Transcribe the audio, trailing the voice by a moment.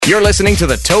You're listening to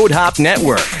the Toad Hop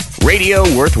Network, radio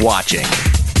worth watching.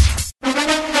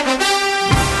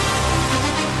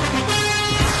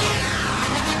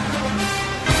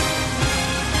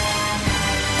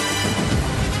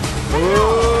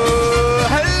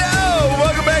 Hello!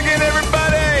 Welcome back in,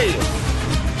 everybody!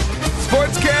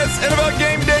 Sportscast NFL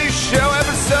Game Day Show,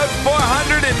 episode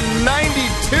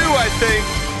 492, I think.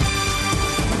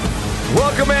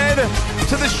 Welcome in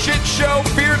to the shit show.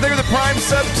 Beer, they're the prime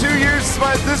sub. 2 years.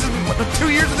 This is 2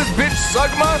 years of this bitch,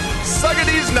 Sugma. Sucking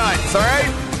these nuts, all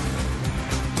right?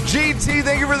 GT,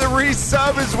 thank you for the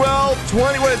resub as well.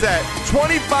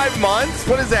 25 months?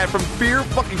 What is that? From Fear?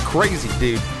 Fucking crazy,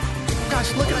 dude.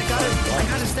 Gosh, look, I got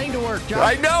his thing to work, Josh.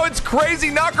 I know, it's crazy.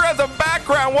 Knocker has a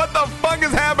background. What the fuck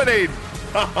is happening?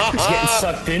 He's getting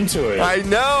sucked into it. I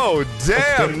know.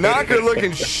 Damn, Knocker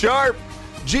looking sharp.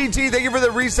 GT, thank you for the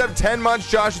resub. 10 months,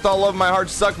 Josh, with all love of my heart.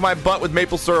 Suck my butt with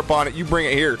maple syrup on it. You bring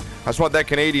it here. I just want that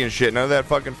Canadian shit. None of that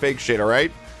fucking fake shit, all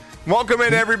right? Welcome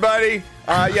in, everybody.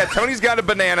 Yeah, Tony's got a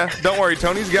banana. Don't worry,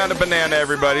 Tony's got a banana,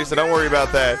 everybody, so don't worry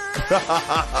about that.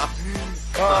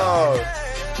 Oh.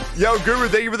 Yo, Guru,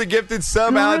 thank you for the gifted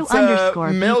sub.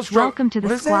 Guru_Beach, welcome to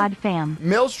the squad, fam.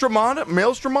 Maelstromdom.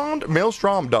 Maelstromada.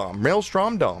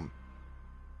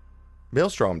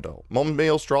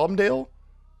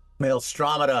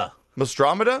 Maelstromada?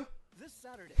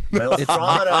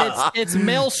 It's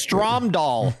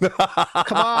Maelstromdal.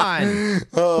 Come on.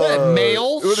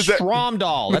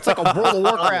 Maelstromdal. That's like a World of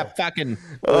Warcraft fucking.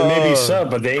 Maybe so,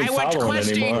 but they ain't I went following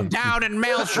questing anymore. down in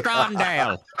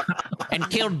Maelstromdal and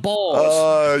killed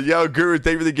bulls. Yo, Guru,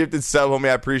 thank you for the gifted sub, homie.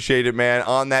 I appreciate it, man.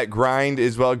 On that grind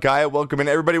as well. Gaia, welcome in.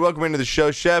 Everybody, welcome into the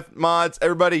show. Chef, mods,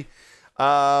 everybody.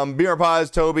 BR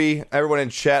Paz, Toby, everyone in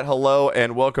chat, hello,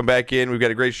 and welcome back in. We've got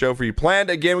a great show for you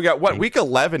planned. Again, we got, week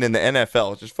 11 in the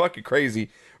NFL. It's just fucking crazy.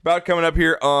 About coming up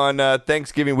here on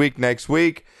Thanksgiving week next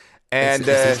week. And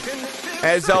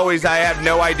as always, I have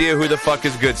no idea who the fuck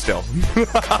is good still.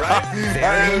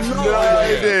 I have no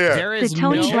idea. There is The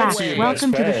Tony no Black, way.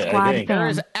 welcome to the squad, There fam.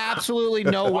 is absolutely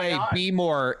no way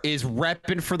B-More is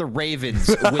repping for the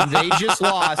Ravens when they just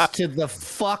lost to the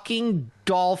fucking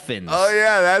Dolphins. Oh,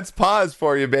 yeah, that's pause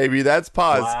for you, baby. That's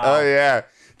pause. Wow. Oh, yeah.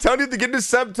 Tony, to get to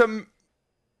sub to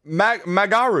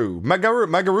Magaru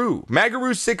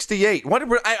 68.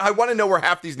 I want to know where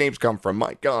half these names come from.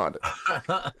 My God.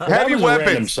 That Heavy was a random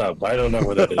weapons. sub. I don't know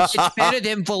what that is. It's better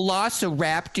than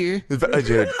Velociraptor.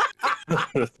 Dude.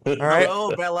 All right.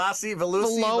 Oh, Veloci,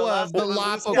 Velusi, Veloa,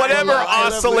 Veloci. Whatever, I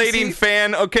love oscillating Lucy.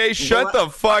 fan. Okay, shut the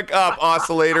fuck up,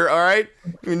 oscillator. All right.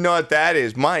 You know what that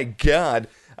is. My God.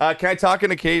 Can I talk in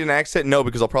a Canadian accent? No,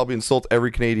 because I'll probably insult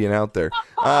every Canadian out there.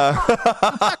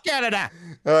 Fuck Canada.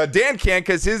 Dan can't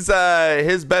because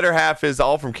his better half is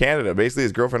all from Canada. Basically,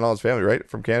 his girlfriend and all his family, right?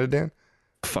 From Canada, Dan?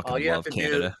 Fucking All you have love to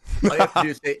Canada. do, all you have to do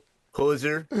is say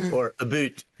poser or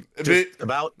about. Just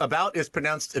about is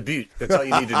pronounced about. That's all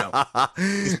you need to know.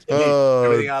 Just about.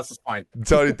 Everything else is fine.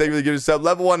 Tony, thank you for giving us sub.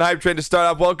 Level 1 hype train to start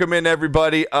off. Welcome in,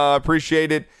 everybody.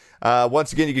 Appreciate it.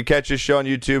 Once again, you can catch this show on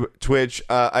YouTube, Twitch,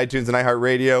 iTunes, and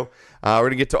iHeartRadio. We're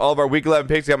gonna get to all of our Week 11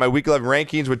 picks. I got my Week 11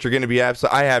 rankings, which are gonna be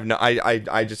absolute.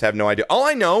 I just have no idea. All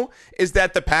I know is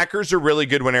that the Packers are really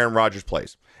good when Aaron Rodgers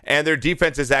plays, and their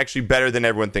defense is actually better than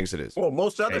everyone thinks it is. Well,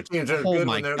 most other teams are Oh good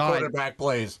my when their God. quarterback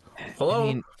plays. Hello. I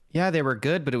mean, yeah, they were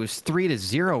good, but it was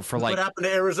 3-0 for what like happened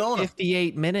to Arizona?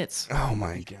 58 minutes. Oh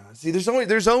my God! See,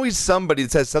 there's always somebody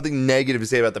that has something negative to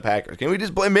say about the Packers. Can we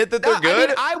just admit that they're good?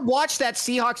 I mean, I watched that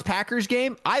Seahawks-Packers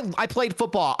game. I played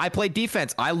football. I played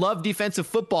defense. I love defensive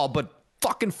football, but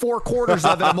fucking 4 quarters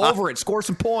of it, I'm over it. Score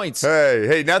some points.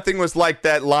 Hey, nothing was like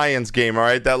that Lions game, all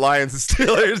right? That Lions and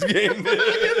Steelers game.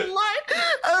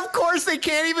 Of course, they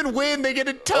can't even win. They get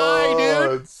a tie, Oh,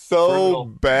 dude. it's so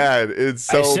bad. It's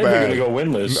so I said bad. we're gonna go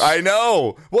winless. I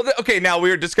know. Well, okay, now we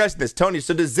were discussing this. Tony,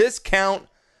 so does this count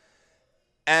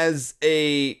as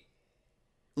a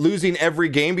losing every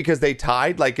game because they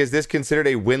tied? Like, is this considered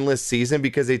a winless season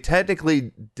because they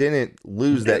technically didn't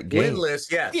lose that game?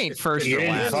 Winless, yes. He ain't first You or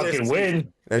didn't last. fucking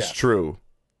win. That's true.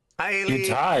 You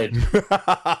tied.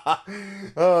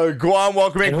 Guam,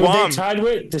 welcome in, And who Guam. they tied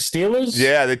with? The Steelers?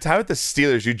 Yeah, they tied with the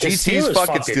Steelers. You The GT's Steelers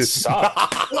fucking fucking Steelers.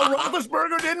 suck. Well,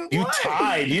 Roethlisberger didn't You play.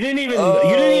 tied. You didn't even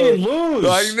lose.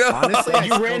 I know. Honestly,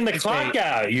 You ran the clock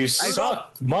out. You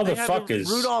suck, motherfuckers.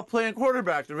 Rudolph playing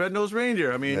quarterback, the Red-Nosed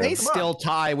Reindeer. I mean, They come on. still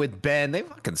tie with Ben. They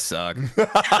fucking suck. Oh,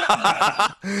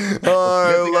 I Good thing I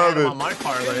love had him it. on my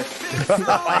parlay.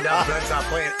 Find out Ben's not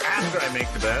playing after I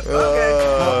make the bet.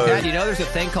 Uh, Dad, you know there's a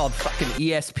thing called called fucking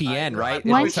ESPN, right?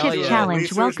 One It'll tell chip you- challenge.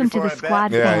 research Welcome to before the I bet.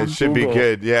 squad Yeah, fam. it should be Google.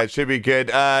 good. Yeah, it should be good.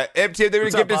 MTF, they're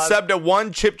What's gonna up, give the Oz? sub to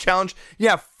one chip challenge.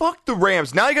 Yeah, fuck the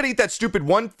Rams. Now you gotta eat that stupid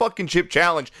one fucking chip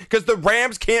challenge because the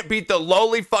Rams can't beat the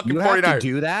lowly fucking You have 49ers. to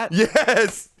do that?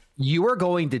 Yes, You are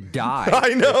going to die. I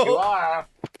You know. are.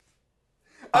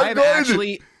 I'm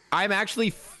going to- actually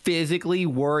physically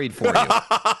worried for you.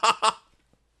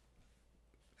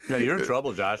 Yeah, you're in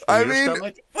trouble, Josh. I Your mean, stomach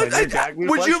what- and your gag would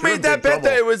reflex, you you're made in that big bet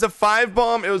that it trouble. was a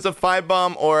 5-bomb? It was a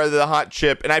 5-bomb or the hot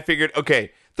chip, and I figured,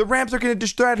 okay, the Rams are gonna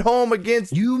destroy at home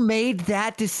against. You made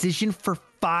that decision for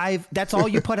 5. That's all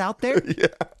you put out there?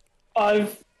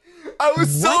 I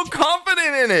was so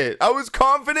confident in it. I was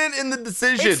confident in the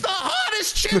decision. It's the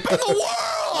hottest chip in the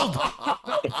world.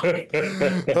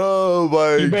 Oh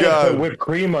my You better god. put whipped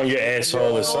cream on your asshole or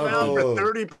Oh, now something.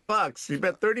 for $30. You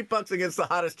bet $30 against the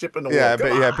hottest chip in the Yeah, world.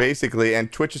 Come on. basically,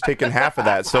 and Twitch is taking half of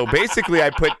that. So basically, I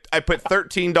put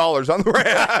 $13 on the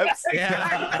Rams.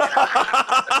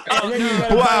 And then you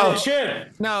gotta Wow. buy the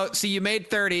chip. No, see, you made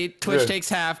 30. Twitch Yeah. takes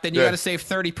half. Then you Yeah. got to save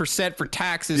 30% for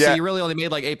taxes. Yeah. So you really only made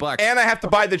like $8. And I have to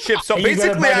buy the chips. So And you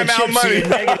gotta basically, buy the I'm out chips, so money. you're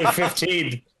negative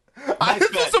 15. I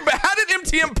feel so bad. How did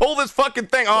MTM pull this fucking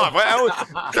thing off?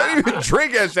 I can't even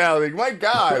drink as Like, my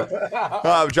God.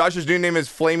 Josh's new name is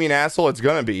Flaming Asshole. It's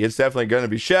gonna be. It's definitely gonna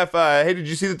be. Chef, hey, did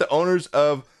you see that the owners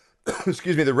of,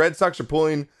 excuse me, the Red Sox are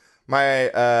pulling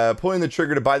the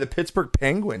trigger to buy the Pittsburgh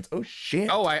Penguins? Oh shit.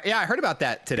 Oh, I heard about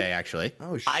that today, actually.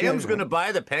 Oh shit. I am's going to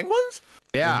buy the Penguins?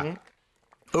 Yeah.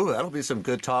 Oh, that'll be some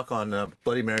good talk on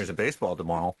Bloody Marys and baseball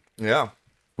tomorrow Yeah.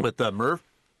 with Murph.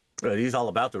 He's all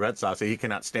about the Red Sox. He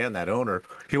cannot stand that owner.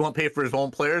 He won't pay for his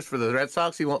own players for the Red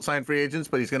Sox. He won't sign free agents,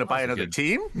 but he's going to buy another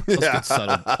team.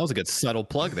 That was a good subtle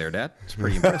plug there, Dad. It's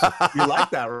pretty impressive. You like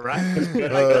that, right?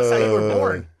 That's how you were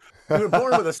born. You were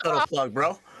born with a subtle plug,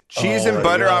 bro. Cheese and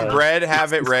butter on bread,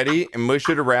 have it ready and mush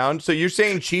it around. So you're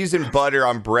saying cheese and butter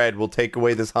on bread will take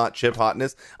away this hot chip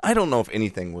hotness? I don't know if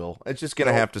anything will. It's just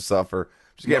gonna have to suffer.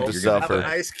 Just gonna have to Have an suffer.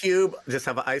 ice cube. Just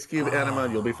have an ice cube enema,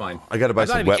 and you'll be fine. I gotta buy I'm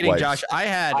not some even wet kidding, wipes. Josh. I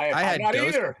had not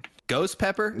either. ghost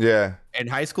pepper Yeah, in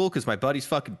high school because my buddies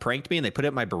fucking pranked me and they put it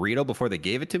in my burrito before they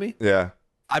gave it to me. yeah.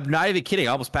 I'm not even kidding.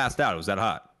 I almost passed out. It was that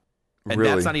hot. And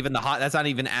Really? that's not even That's not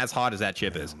even as hot as that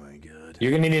chip is.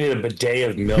 You're gonna need a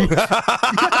bidet of milk.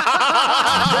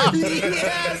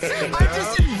 Yes, I'm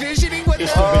just envisioning what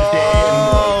that.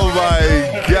 Oh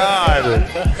my god.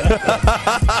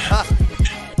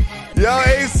 Yo,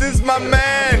 Ace is my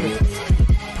man.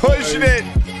 Pushing it.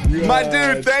 My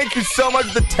dude, thank you so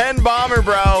much. The 10 bomber,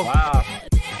 bro. Wow.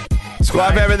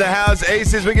 Squad fam in the house.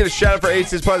 Aces, we get a shout out for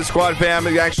Aces, part of the squad fam.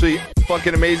 It's actually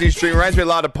fucking amazing stream. Reminds me a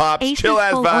lot of Pops. Aces Chill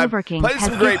ass Full vibe. Overking Play has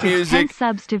some great gifted 10 music.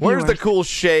 subs to Where's the viewers. cool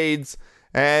shades?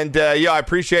 And I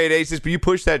appreciate Aces, but you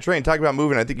pushed that train. Talk about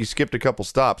moving. I think you skipped a couple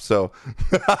stops. So,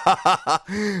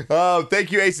 oh,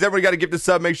 thank you, Aces. Everybody got to gift a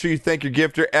sub. Make sure you thank your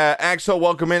gifter. Axel,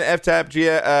 welcome in. F-Tap,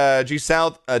 G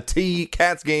South, T,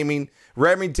 Cats Gaming,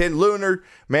 Remington, Lunar,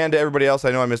 man, to everybody else.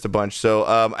 I know I missed a bunch. So,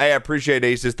 I appreciate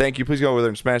Aces. Thank you. Please go over there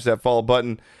and smash that follow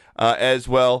button as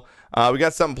well. We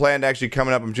got something planned actually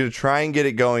coming up. I'm going to try and get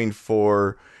it going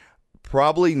for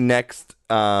probably next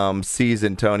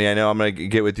season, Tony. I know I'm going to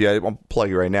get with you. I won't plug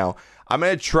you right now. I'm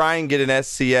going to try and get an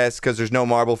SCS because there's no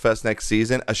Marble Fest next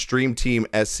season. A Stream Team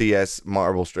SCS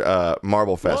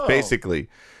Marble Fest, Whoa. basically.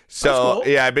 So, That's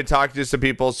cool. yeah, I've been talking to some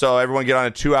people. So, everyone get on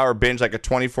a 2-hour binge, like a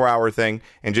 24-hour thing,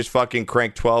 and just fucking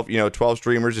crank 12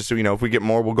 streamers. Just so, if we get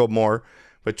more, we'll go more.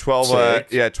 But 12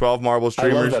 Marble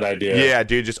streamers. that idea. Yeah,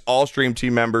 dude, just all Stream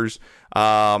Team members.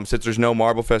 Since there's no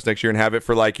Marble Fest next year, and have it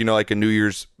for like a New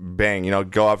Year's bang.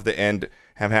 Go off at the end,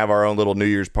 have our own little New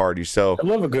Year's party. So, I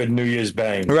love a good New Year's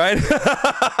bang. right?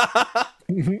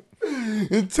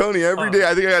 Tony, every day.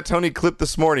 I think I got Tony clipped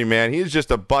this morning, man. He's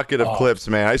just a bucket of clips,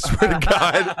 man. I swear to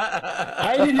God.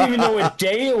 I didn't even know what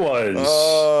day it was.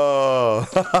 Oh,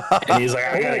 And he's like,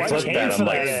 I gotta I clip came that. for I'm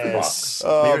like, this. fuck.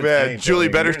 oh You're man, insane, Julie,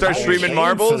 Tony. better You're start insane. streaming for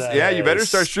marbles. this. Yeah, you better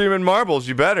start streaming marbles.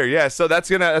 You better. Yeah, so that's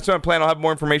what I'm planning. I'll have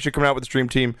more information coming out with the Stream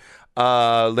Team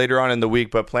later on in the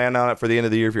week, but plan on it for the end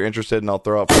of the year if you're interested, and I'll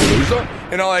throw up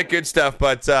and all that good stuff.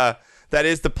 But that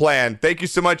is the plan. Thank you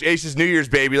so much, Aces New Year's,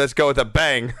 baby. Let's go with a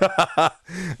bang. All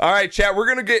right, chat. We're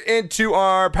gonna get into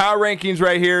our power rankings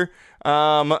right here.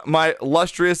 My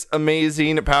lustrous,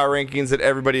 amazing power rankings that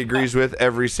everybody agrees with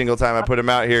every single time I put them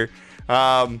out here.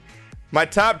 My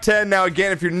top 10. Now,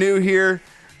 again, if you're new here,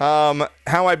 how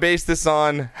I base this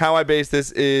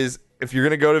is if you're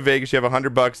going to go to Vegas, you have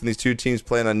 $100 and these two teams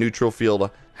playing on neutral field.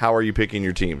 How are you picking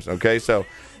your teams? Okay, so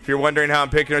if you're wondering how I'm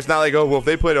picking, it's not like, oh, well, if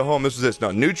they played at home, this is this.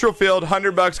 No, neutral field,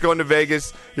 $100 going to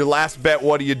Vegas. Your last bet,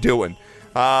 what are you doing?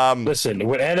 Listen,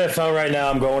 with NFL right now,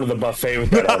 I'm going to the buffet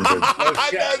with that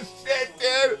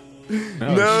 100.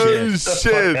 No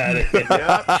shit.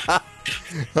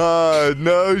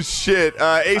 No shit.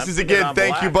 Aces again,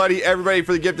 thank you, buddy. Everybody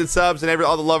for the gifted subs and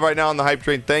all the love right now on the hype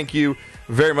train. Thank you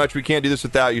very much. We can't do this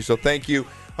without you, so thank you.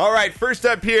 All right, first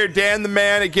up here, Dan the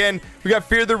Man. Again, we got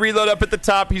Fear the Reload up at the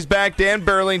top. He's back. Dan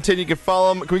Burlington. You can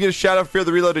follow him. Can we get a shout out Fear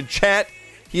the Reload in chat?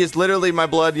 He is literally my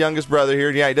blood youngest brother here.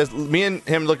 Yeah, he does. Me and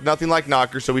him look nothing like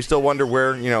Knocker, so we still wonder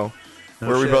where, we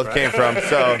both came from.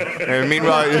 So, and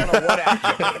meanwhile,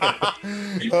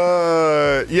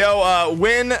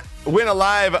 Win a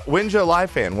live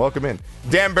fan. Welcome in.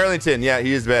 Dan Burlington. Yeah,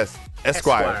 he is best.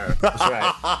 Esquire. That's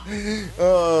right.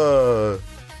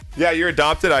 Yeah, you're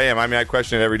adopted. I am. I mean, I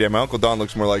question it every day. My Uncle Don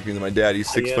looks more like me than my dad. He's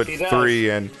 6'3",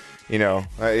 and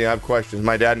I have questions.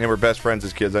 My dad and him were best friends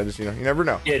as kids. I just, you never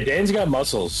know. Yeah, Dan's got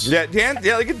muscles. Yeah, Dan.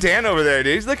 Yeah, look at Dan over there,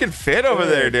 dude. He's looking fit over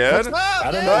there, dude.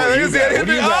 I don't know what you got. What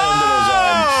do you got under those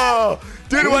arms?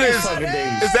 Dude, what is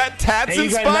that? Tats hey,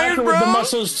 inspired, bro? With the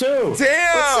muscles too. Damn!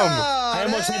 I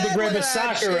almost had to grab a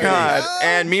sock already. God.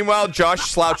 And meanwhile,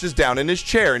 Josh slouches down in his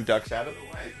chair and ducks out of the way.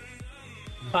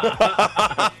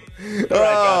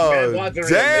 Damn!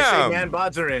 Man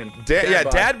bods are in.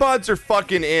 Dad bods are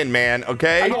fucking in, man.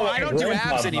 Okay. I don't do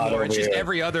abs anymore. It's just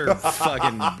every other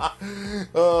fucking.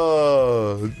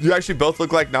 You actually both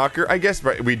look like Knocker. I guess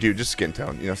we do. Just skin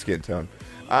tone. Skin tone.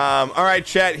 All right,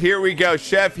 chat. Here we go,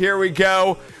 Chef. Here we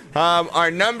go. Our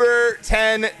number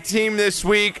 10 team this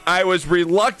week. I was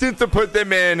reluctant to put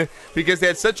them in because they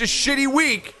had such a shitty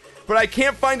week, but I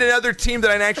can't find another team that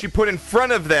I can actually put in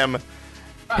front of them.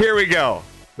 Here we go.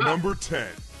 Number 10,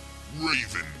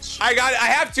 Ravens. I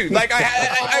have to. Like, I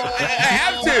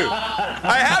have to.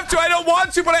 I have to. I don't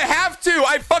want to, but I have to.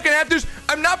 I fucking have to.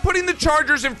 I'm not putting the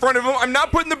Chargers in front of them. I'm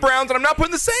not putting the Browns, and I'm not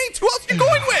putting the Saints. Who else are you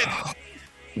going with?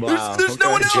 Wow. There's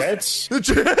no one else. Jets?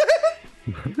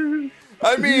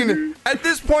 I mean, at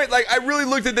this point, like, I really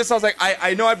looked at this. I was like,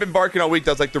 I know I've been barking all week.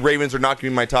 I was like, the Ravens are not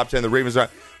going to be my top 10. The Ravens are.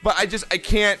 But I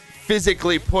can't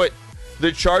physically put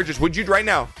the Chargers. Would you right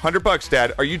now, $100,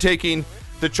 Dad? Are you taking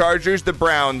the Chargers, the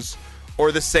Browns,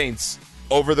 or the Saints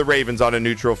over the Ravens on a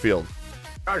neutral field?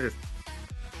 Chargers.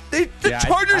 The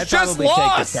Chargers just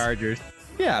lost. Take the Chargers.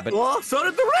 Yeah, but well, so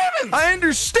did the Ravens. I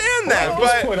understand that, At but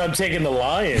this point, I'm taking the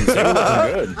Lions. They're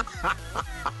looking good.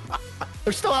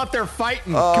 they're still out there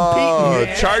fighting, competing.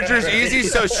 Yeah. Chargers easy.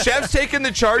 So Chef's taking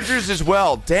the Chargers as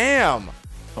well. Damn.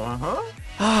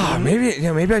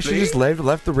 Maybe I should just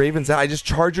left the Ravens out.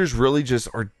 Chargers really just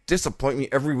disappoint me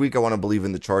every week. I want to believe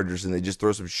in the Chargers, and they just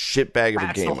throw some shit bag of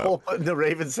a game up. The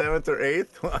Ravens 7th or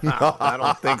 8th? I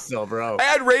don't think so, bro. I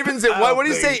had Ravens at what? What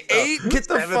did you say? 8? Get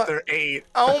the 7th or 8th.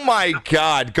 Oh my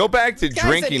God! Go back to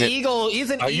drinking it.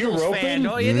 He's an Eagles fan.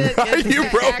 No, Are you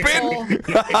roping?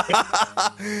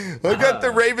 I got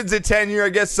the Ravens at 10 here. I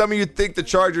guess some of you think the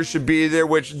Chargers should be there,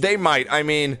 which they might. I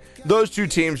mean, those two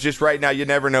teams just right now, you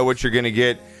never know what you're going to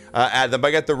get at them. But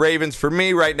I got the Ravens. For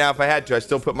me right now, if I had to, I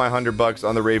still put my $100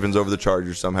 on the Ravens over the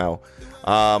Chargers somehow.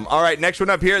 All right, next one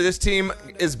up here. This team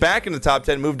is back in the top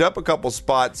 10, moved up a couple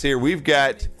spots here. We've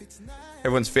got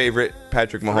everyone's favorite,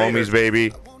 Patrick Mahomes,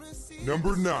 baby.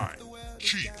 Number 9,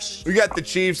 Chiefs. We got the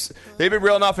Chiefs. They've been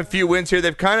reeling off a few wins here.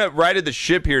 They've kind of righted the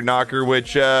ship here, Knocker,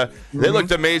 which they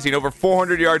looked amazing. Over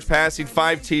 400 yards passing,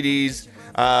 5 TDs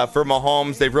for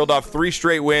Mahomes. They've reeled off 3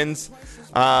 straight wins,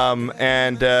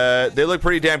 and they look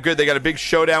pretty damn good. They got a big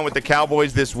showdown with the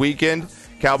Cowboys this weekend.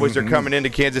 Cowboys are coming into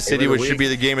Kansas City, which should be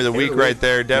the game of the week right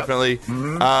there, definitely.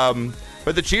 Yep.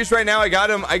 But the Chiefs right now, I got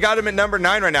them at number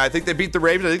 9 right now. I think they beat the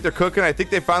Ravens. I think they're cooking. I think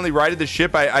they finally righted the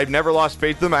ship. I've never lost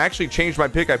faith in them. I actually changed my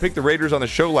pick. I picked the Raiders on the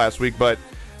show last week, but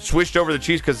switched over the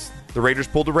Chiefs because the Raiders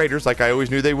pulled the Raiders like I always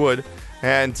knew they would.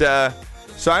 And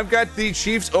so I've got the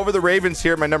Chiefs over the Ravens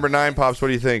here at my number 9, Pops. What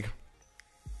do you think?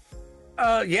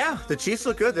 Yeah, the Chiefs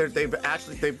look good.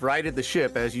 They've righted the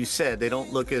ship, as you said. They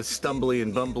don't look as stumbly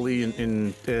and bumbly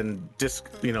and just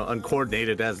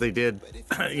uncoordinated as they did,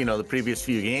 the previous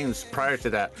few games prior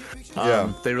to that.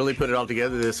 They really put it all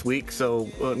together this week. So,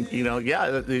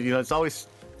 it's always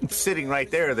sitting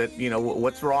right there that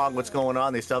what's wrong, what's going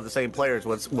on. They still have the same players.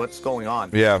 What's going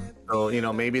on? Yeah. So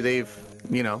maybe they've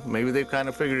kind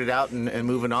of figured it out and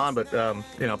moving on, but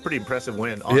pretty impressive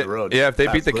win on the road. Yeah, if they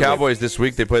beat the Cowboys this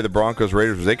week, they play the Broncos,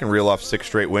 Raiders. They can reel off 6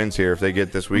 straight wins here if they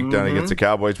get this week done against the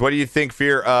Cowboys. What do you think,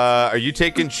 Fear? Are you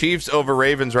taking Chiefs over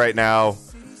Ravens right now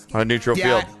on a neutral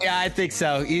field? Yeah, I think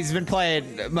so. He's been playing.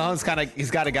 Mahomes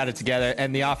he's got it together,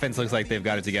 and the offense looks like they've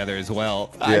got it together as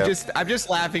well. Yeah. I'm just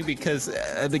laughing because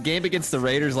the game against the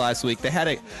Raiders last week, they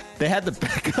had the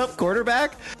backup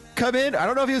quarterback come in. I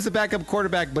don't know if he was a backup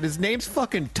quarterback, but his name's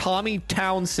fucking Tommy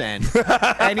Townsend,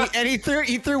 and he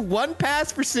threw one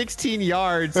pass for 16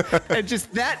 yards, and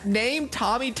just that name,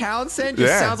 Tommy Townsend,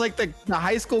 just sounds like the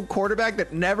high school quarterback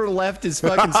that never left his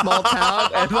fucking small town.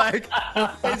 And like,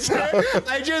 I'm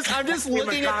just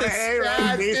looking at the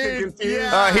stats, dude.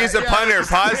 Yeah, he's a punter.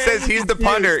 Paz says he's the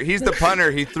punter. He's the punter.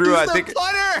 He threw. I think.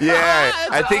 Punter. Yeah,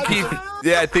 I think he.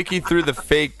 Yeah, I think he threw the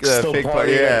fake. Fake punt.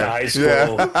 Yeah, high school.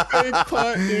 Yeah. Fake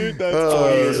punt, dude. That's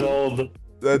 20 years old.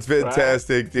 That's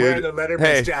fantastic, dude.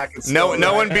 Hey,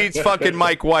 no one beats fucking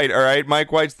Mike White. All right,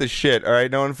 Mike White's the shit. All right,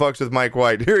 no one fucks with Mike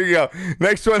White. Here you go.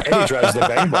 Next one. And he drives the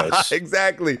bang bus.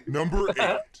 Exactly. Number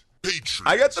 8. Patriots.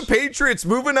 I got the Patriots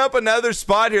moving up another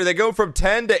spot here. They go from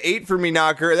 10 to 8 for me,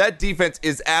 Knocker. That defense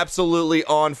is absolutely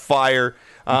on fire.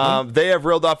 They have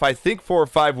reeled off, I think, 4 or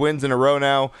 5 wins in a row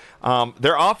now.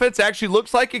 Their offense actually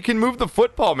looks like it can move the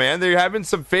football, man. They're having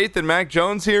some faith in Mac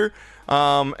Jones here.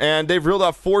 And they've reeled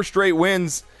off 4 straight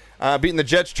wins, beating the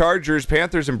Jets, Chargers,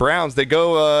 Panthers, and Browns. They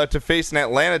go to face an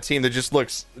Atlanta team that just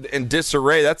looks in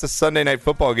disarray. That's a Sunday night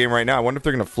football game right now. I wonder if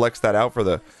they're going to flex that out for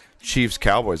the Chiefs,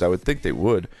 Cowboys. I would think they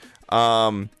would.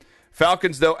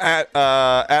 Falcons, though,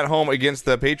 at home against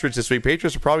the Patriots this week.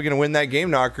 Patriots are probably going to win that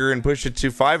game, Knocker, and push it to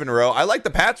 5 in a row. I like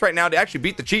the Pats right now to actually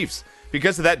beat the Chiefs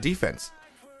because of that defense.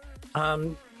 I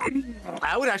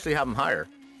would actually have them higher,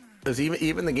 because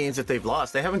even the games that they've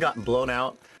lost, they haven't gotten blown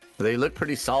out. They look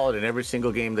pretty solid in every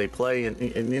single game they play, and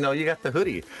you know, you got the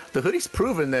hoodie. The hoodie's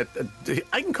proven that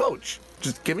I can coach.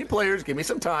 Just give me players, give me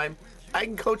some time. I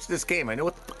can coach this game. I know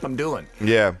what the fuck I'm doing.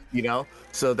 Yeah. You know?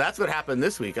 So that's what happened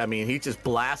this week. I mean, he just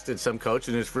blasted some coach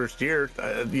in his first year,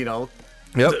 you know.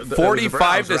 Yep, 45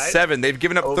 Browns, to right? 7. They've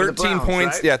given up Over 13 the Browns,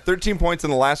 points. right? Yeah, 13 points in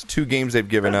the last 2 games they've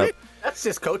given up. That's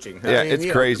just coaching. Yeah,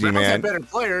 it's crazy, the Browns man. have better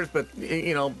players, but,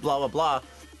 you know, blah, blah, blah.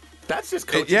 That's just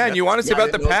coaching. Yeah, and you want to say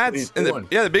about the Pats. And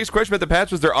the biggest question about the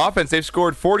Pats was their offense. They've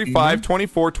scored 45,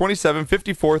 24, 27,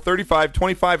 54, 35,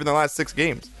 25 in the last 6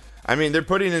 games. I mean, they're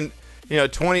putting in, you know,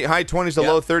 high 20s to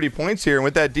low 30 points here. And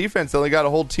with that defense, they only got to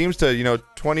hold teams to, you know,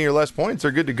 20 or less points.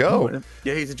 They're good to go.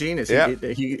 Yeah, he's a genius. Yeah.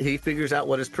 He figures out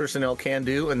what his personnel can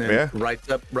do, and then writes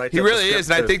up. He really is,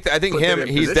 and I think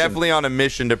he's definitely on a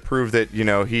mission to prove that, you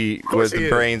know, he was the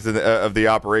brains of the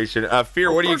operation.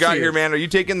 Fear, what do you got here, man? Are you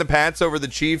taking the Pats over the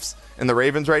Chiefs and the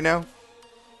Ravens right now?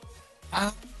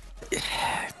 I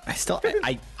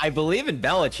believe in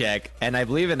Belichick, and I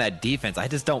believe in that defense. I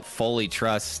just don't fully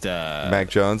trust Mac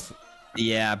Jones.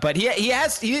 Yeah, but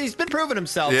he's been proving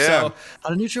himself. Yeah. So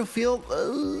on a neutral field,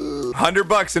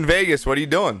 $100 in Vegas. What are you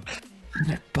doing?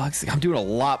 $100. I'm doing a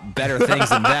lot better things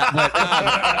than that. But,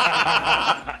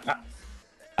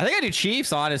 I think I do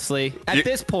Chiefs, honestly. At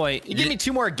this point, you give me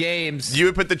 2 more games. You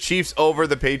would put the Chiefs over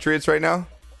the Patriots right now?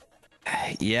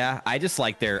 Yeah, I just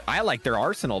like their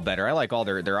arsenal better. I like all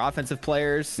their offensive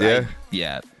players.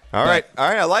 Yeah. All right.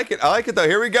 I like it though.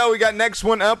 Here we go. We got next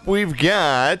one up. We've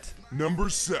got Number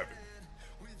 7.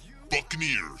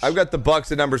 Buccaneers. I've got the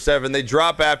Bucs at number 7. They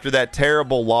drop after that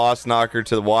terrible loss, Knocker,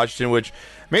 to the Washington, which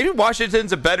maybe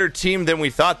Washington's a better team than we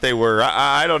thought they were.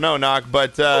 I don't know, Knock,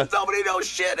 but nobody knows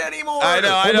shit anymore. I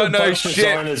don't know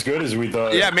shit. Aren't as good as we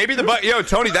thought. Yeah, maybe the Bucs. Yo,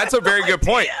 Tony, that's a very good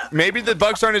point. Maybe the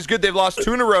Bucs aren't as good. They've lost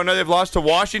 2 in a row now. They've lost to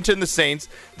Washington, the Saints.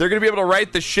 They're going to be able to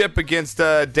right the ship against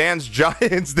Dan's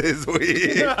Giants this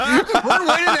week. We're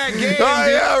winning that game. Oh,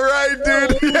 yeah, right,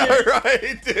 dude. Yeah,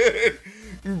 right, dude.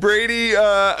 Brady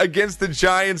against the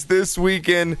Giants this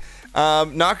weekend.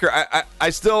 Knocker, I'm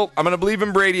going to believe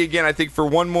in Brady again. I think for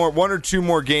 1 or 2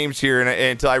 more games here, and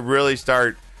until I really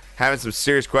start having some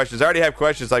serious questions. I already have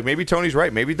questions like maybe Tony's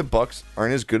right. Maybe the Bucs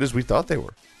aren't as good as we thought they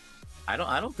were. I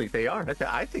don't think they are.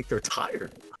 I think they're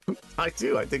tired. I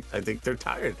do. I think they're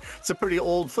tired. It's a pretty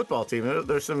old football team.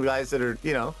 There's some guys that are,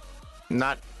 you know,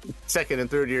 not second and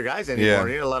third year guys anymore.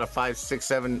 You know, a lot of 5, 6,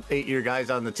 7, 8 year guys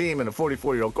on the team and a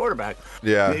 44-year-old quarterback.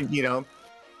 Yeah. You know,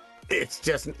 it's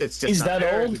just. He's not that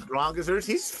there. old? Gronk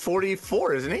he's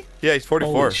 44, isn't he? Yeah, he's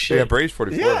 44. Holy shit. Yeah, Brady's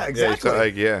 44. Yeah,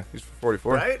 exactly. He's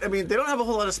 44. Right? I mean, they don't have a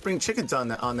whole lot of spring chickens on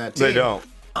that team. They don't.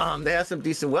 They have some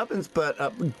decent weapons,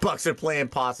 but Bucks are playing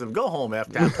possum. Go home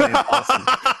after that playing possum.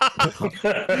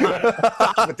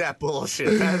 Stop with that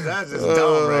bullshit. That's just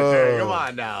dumb right there. Come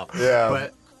on now. Yeah.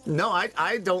 But no,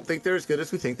 I don't think they're as good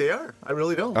as we think they are. I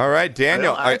really don't. All right,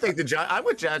 Daniel. I think the Giants. I'm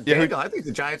with Daniel. I think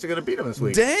the Giants are going to beat them this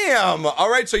week. Damn. All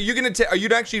right, so you're going to are you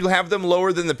actually have them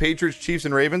lower than the Patriots, Chiefs,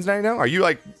 and Ravens right now? Are you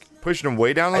like pushing them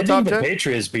way down on I the top think the 10?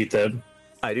 Patriots beat them.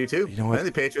 I do too. You know what? I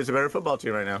think the Patriots are a better football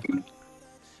team right now.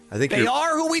 I think They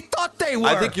are who we thought they were.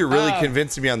 I think you're really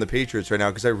convincing me on the Patriots right now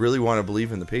because I really want to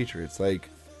believe in the Patriots. Like,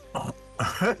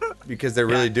 because they're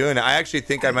really doing it. I actually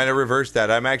think I might have reversed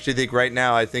that. I'm actually think right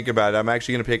now. I think about it. I'm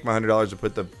actually going to take my $100 to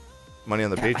put the money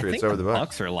on the Patriots over the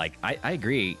Bucks. Are like I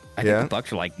agree. I think the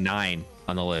Bucks are like 9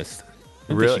 on the list.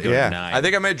 Really? Yeah. I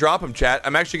think I might drop him, chat.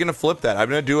 I'm actually going to flip that. I'm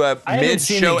going to do a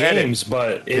mid-show edit.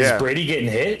 But is Brady getting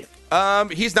hit?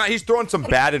 He's not. He's throwing some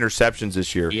bad interceptions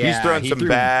this year. Yeah, he's throwing some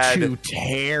bad, two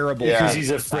terrible. Because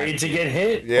he's afraid to get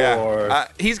hit. Yeah, or...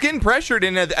 he's getting pressured.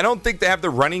 I don't think they have the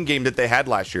running game that they had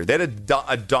last year. They had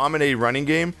a dominating running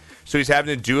game, so he's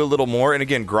having to do a little more. And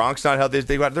again, Gronk's not healthy.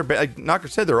 They got like Knocker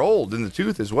said, they're old in the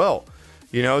tooth as well.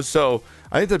 You know, so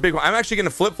I think the big one. I'm actually going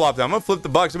to flip flop them. I'm going to flip the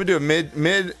Bucks. I'm going to do a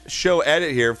mid show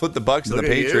edit here. Flip the Bucks and the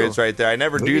Patriots right there. I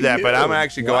never do that, but I'm going to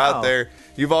actually go out there.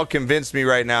 You've all convinced me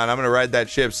right now, and I'm going to ride that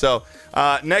ship. So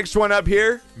next one up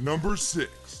here. Number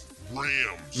 6,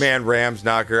 Rams. Man, Rams,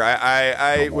 Knocker.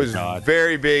 I was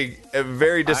very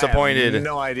disappointed. I have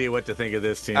no idea what to think of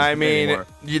this team. I mean,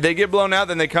 they get blown out,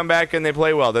 then they come back and they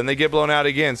play well. Then they get blown out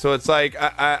again. So it's like,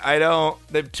 I don't.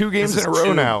 They have 2 games in a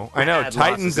row now. I know.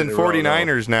 Titans and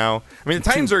 49ers now. I mean, the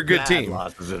Titans are a good team.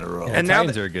 Losses in a row. And now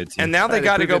Titans are a good team. And now they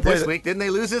got to go play this week. Didn't they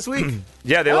lose this week?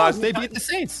 Yeah, they lost. They beat the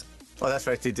Saints. Oh, that's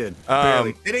right, they did.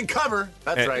 Barely. They didn't cover.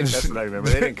 That's right. That's what I remember.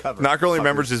 They didn't cover. Knocker only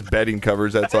remembers his betting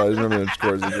covers. That's all I remember. The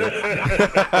scores.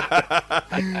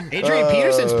 Adrian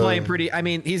Peterson's playing pretty. I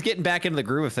mean, he's getting back into the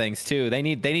groove of things too. They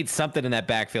need something in that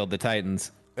backfield. The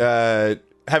Titans. AB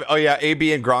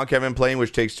and Gronk have been playing,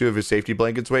 which takes 2 of his safety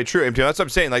blankets away. True, that's what I'm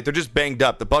saying. Like they're just banged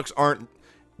up. The Bucks aren't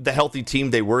the healthy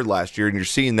team they were last year, and you're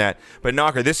seeing that. But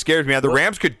Knocker, this scares me. Now, the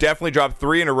Rams could definitely drop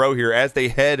 3 in a row here as they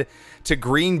head to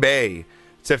Green Bay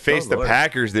to face the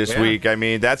Packers this week. I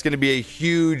mean, that's going to be a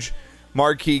huge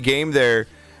marquee game there.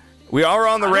 We all are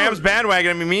on the Rams bandwagon.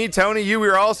 I mean, me, Tony, we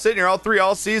were all sitting here, all 3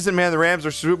 all season, man. The Rams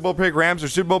are Super Bowl pick.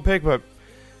 But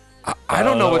I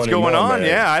don't know what's going on. Man.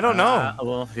 Yeah, I don't know.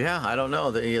 I don't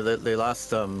know. They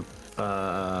lost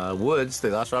Woods. They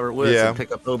lost Robert Woods and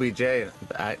pick up OBJ.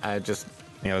 I just...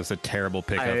 it was a terrible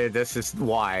pickup. This is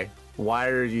why. Why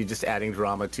are you just adding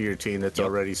drama to your team that's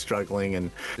already struggling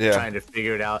and trying to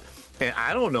figure it out? And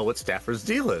I don't know what Stafford's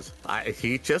deal is.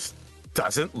 He just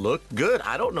doesn't look good.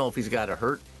 I don't know if he's got a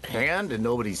hurt hand and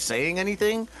nobody's saying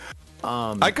anything.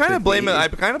 I kind of blame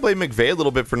McVay a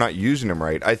little bit for not using him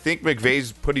right. I think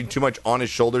McVay's putting too much on his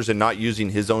shoulders and not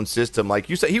using his own system. Like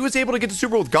you said, he was able to get to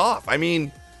Super Bowl with Goff. I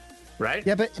mean, right?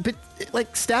 Yeah, but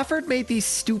like Stafford made these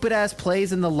stupid ass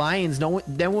plays in the Lions. No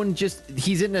one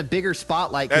he's in a bigger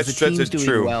spotlight because the team's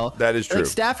doing well. That is true. Like,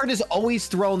 Stafford has always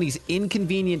thrown these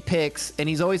inconvenient picks, and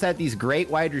he's always had these great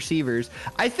wide receivers.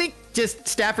 I think just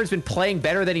Stafford's been playing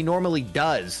better than he normally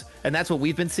does, and that's what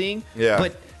we've been seeing. Yeah,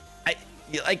 but.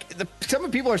 Some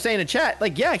people are saying in chat,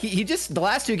 like, yeah, he just the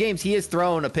last 2 games he has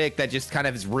thrown a pick that just kind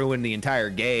of has ruined the entire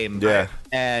game. Yeah,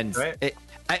 and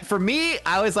for me,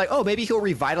 I was like, oh, maybe he'll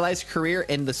revitalize his career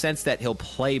in the sense that he'll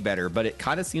play better. But it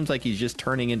kind of seems like he's just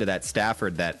turning into that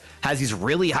Stafford that has these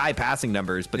really high passing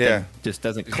numbers, but then just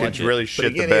doesn't clutch it. Really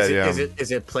shit the bed.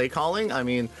 Is it play calling? I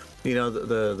mean,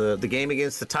 the game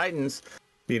against the Titans.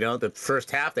 The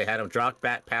first half they had him drop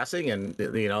back passing, and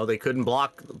they couldn't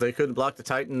block the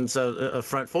Titans'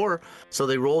 front 4, so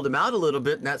they rolled him out a little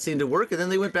bit, and that seemed to work. And then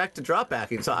they went back to drop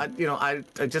backing. So I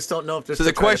just don't know if there's. So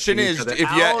the question is,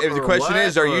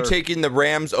 are you taking the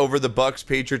Rams over the Bucks,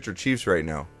 Patriots, or Chiefs right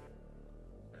now?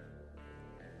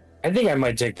 I think I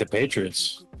might take the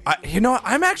Patriots.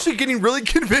 I'm actually getting really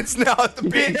convinced now at the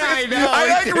Patriots. Yeah, I know.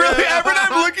 Every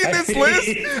time I'm looking at this list,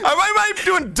 I might be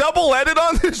doing double edit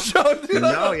on this show.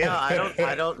 No,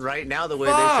 I don't. Right now, the way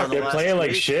they're playing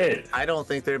like shit. I don't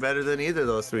think they're better than either of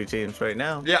those 3 teams right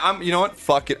now. Yeah, you know what?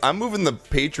 Fuck it. I'm moving the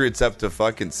Patriots up to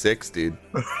fucking 6, dude.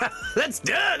 Let's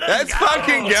do it. Let's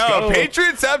fucking go.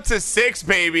 Patriots up to 6,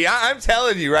 baby. I'm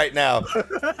telling you right now.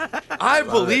 I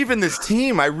believe in this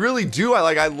team. I really do.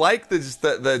 I like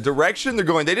the direction they're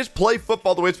going. They just play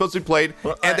football the way it's supposed to be played,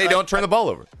 and they don't turn the ball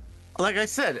over. Like I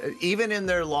said, even in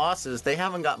their losses, they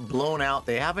haven't got blown out.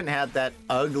 They haven't had that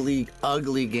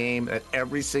ugly game that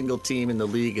every single team in the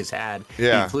league has had,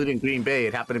 including Green Bay.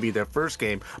 It happened to be their first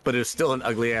game, but it was still an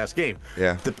ugly-ass game.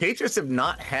 Yeah. The Patriots have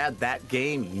not had that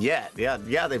game yet.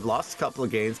 Yeah, they've lost a couple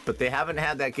of games, but they haven't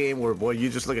had that game where, boy, you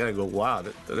just look at it and go, wow,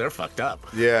 they're fucked up.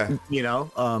 Yeah.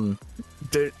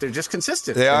 They're just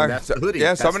consistent. They are. That's the hoodie.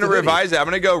 Yeah, so I'm going to revise it. I'm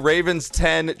going to go Ravens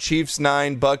 10, Chiefs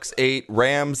 9, Bucks 8,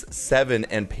 Rams 7,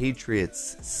 and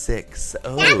Patriots 6.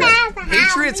 Oh,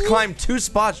 Patriots climbed 2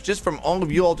 spots just from all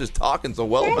of you all just talking so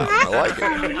well about it. I like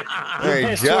it.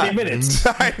 There you go. 20 minutes.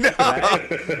 I know.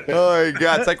 Oh my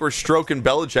God, it's like we're stroking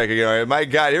Belichick again. All right, my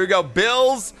God, here we go.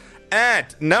 Bills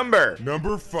at number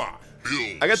 5.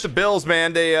 Bills. I got the Bills,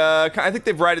 man. They, I think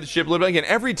they've righted the ship a little bit. Again,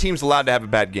 every team's allowed to have a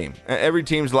bad game. Every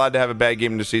team's allowed to have a bad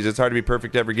game in the season. It's hard to be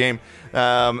perfect every game.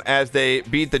 As they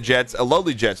beat the Jets, a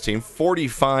lowly Jets team,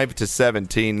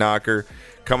 45-17. Knocker,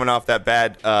 coming off that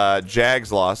bad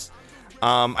Jags loss.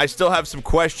 I still have some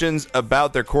questions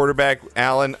about their quarterback,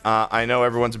 Allen. I know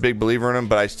everyone's a big believer in him,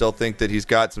 but I still think that he's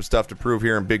got some stuff to prove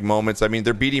here in big moments. I mean,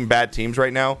 they're beating bad teams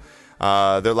right now.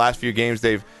 Their last few games,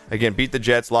 they've, again, beat the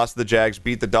Jets, lost to the Jags,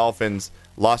 beat the Dolphins,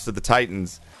 lost to the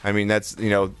Titans. I mean, that's,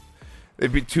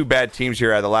 they've beat two bad teams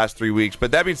here out of the last 3 weeks.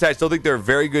 But that being said, I still think they're a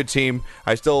very good team.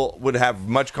 I still would have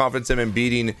much confidence in them in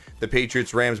beating the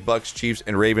Patriots, Rams, Bucks, Chiefs,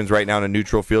 and Ravens right now in a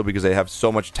neutral field because they have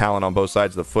so much talent on both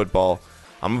sides of the football.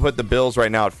 I'm going to put the Bills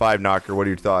right now at 5, Knocker. What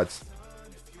are your thoughts?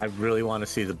 I really want to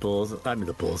see the Bills and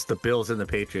the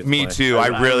Patriots. Me play. too. I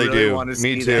really do. Want to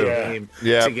Me see too. That game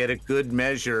to get a good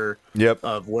measure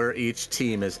of where each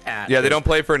team is at. Yeah, they don't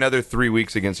play for another 3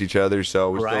 weeks against each other, so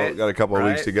we still got a couple of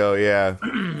weeks to go. Yeah.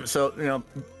 So,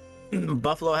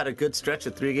 Buffalo had a good stretch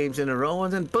of 3 games in a row,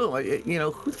 and then boom,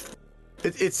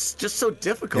 it's just so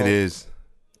difficult. It is.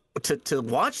 To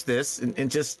watch this and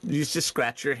just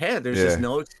scratch your head. There's just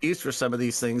no excuse for some of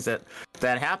these things that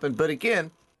happen. But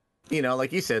again,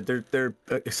 like you said, they're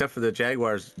except for the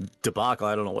Jaguars debacle.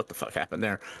 I don't know what the fuck happened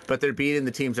there, but they're beating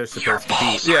the teams they're supposed to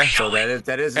beat. Yeah, so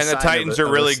that is. And the Titans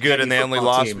are really good, and they only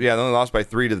lost. Team. Yeah, they only lost by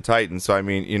 3 to the Titans. So I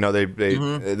mean,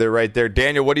 they're right there.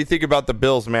 Daniel, what do you think about the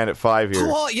Bills, man, at 5 here?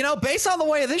 Well, based on the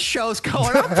way this show's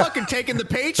going, I'm fucking taking the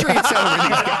Patriots over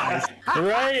these guys.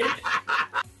 Right?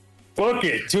 Book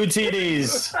it. 2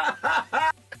 TDs.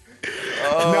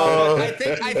 No, I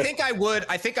think I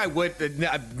would.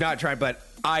 I'm not trying, but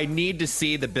I need to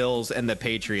see the Bills and the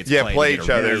Patriots play each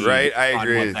other, right? I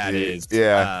agree on with what that you. is.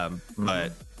 Yeah.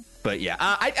 But yeah,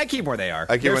 I keep where they are.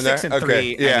 I keep They're where they're 6 and 3.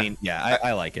 okay. Yeah. I mean,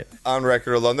 I like it. On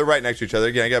record alone, they're right next to each other.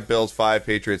 Again, I got Bills 5,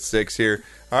 Patriots 6 here.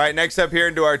 All right, next up here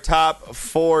into our top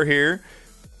 4 here.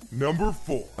 Number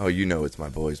 4. Oh, it's my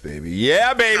boys, baby.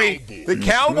 Yeah, baby. The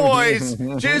Cowboys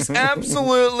just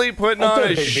absolutely putting on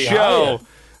a show.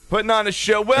 Putting on a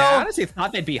show. Well, I honestly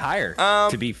thought they'd be higher.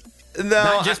 To be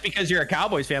not just because you're a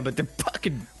Cowboys fan, but they're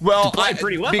fucking playing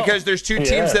pretty well. Because there's 2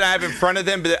 teams that I have in front of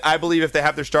them, but I believe if they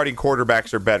have their starting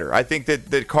quarterbacks are better. I think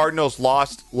that the Cardinals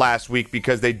lost last week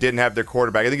because they didn't have their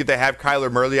quarterback. I think if they have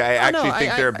Kyler Murray, I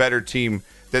think they're a better team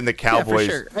than the Cowboys.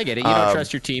 Yeah, for sure. I get it. You don't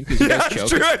trust your team because you guys choke.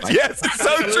 True. Yes, it's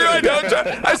so true. I don't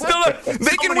trust. I still don't.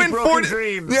 They can win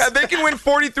 40. Yeah, they can win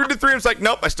 43-3. It's like,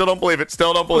 nope, I still don't believe it.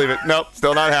 Still don't believe it. Nope,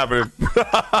 still not happening.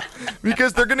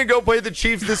 Because they're going to go play the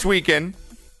Chiefs this weekend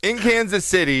in Kansas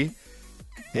City.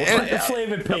 That's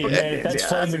Flavin Pig, man. That's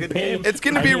Flavin Pig. It's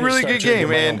going to be a really good game,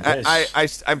 man.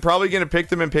 I'm probably going to pick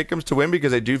them in pick'ems to win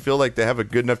because I do feel like they have a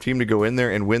good enough team to go in there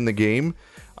and win the game.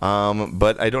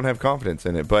 But I don't have confidence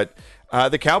in it. But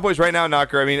the Cowboys right now,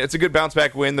 Knocker, I mean, it's a good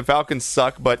bounce-back win. The Falcons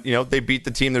suck, but, they beat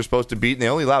the team they're supposed to beat, and they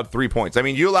only allowed 3 points. I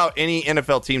mean, you allow any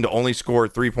NFL team to only score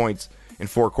 3 points in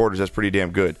 4 quarters. That's pretty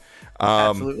damn good.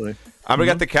 Absolutely. I'm going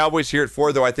to got the Cowboys here at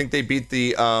 4, though. I think they beat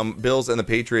the Bills and the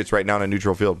Patriots right now on a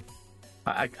neutral field.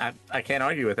 I can't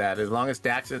argue with that. As long as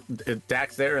Dak's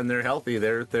there and they're healthy,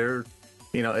 they're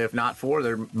if not 4,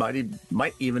 they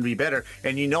might even be better.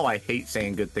 And I hate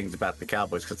saying good things about the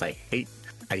Cowboys because I hate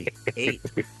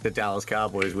the Dallas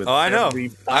Cowboys with I know.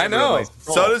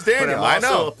 So does Daniel. But I'm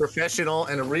also a professional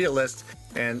and a realist,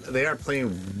 and they are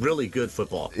playing really good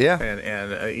football. Yeah.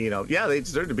 And they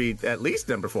deserve to be at least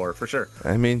number 4 for sure.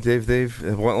 I mean, they've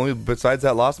only besides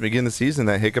that loss at the beginning of the season,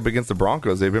 that hiccup against the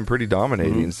Broncos, they've been pretty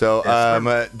dominating. Mm-hmm.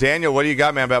 So, Daniel, what do you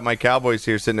got, man, about my Cowboys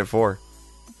here sitting at 4?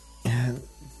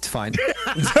 It's fine.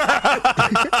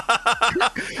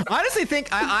 Honestly,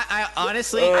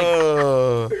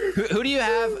 who do you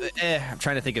have? I'm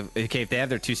trying to think of. Okay, if they have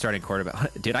their 2 starting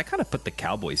quarterback, dude, I kind of put the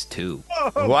Cowboys 2.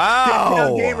 Wow! Get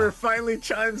down Gamer finally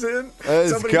chimes in.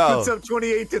 Somebody puts up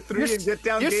 28-3, and Get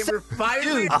Down Gamer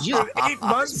finally, after 8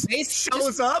 months,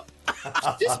 shows up.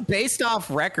 Just based off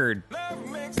record.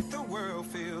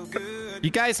 You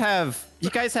guys have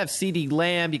CeeDee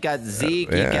Lamb. You got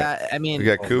Zeke. You got. I mean, we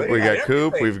got Coop. We've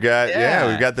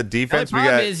got the defense. The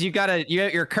problem is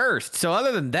you're cursed. So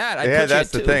other than that, that's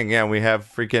the thing. Yeah, we have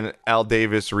freaking Al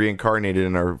Davis reincarnated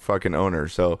in our fucking owner.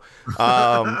 So,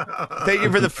 thank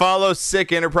you for the follow,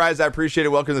 Sick Enterprise. I appreciate it.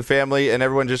 Welcome to the family and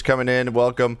everyone just coming in.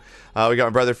 Welcome. We got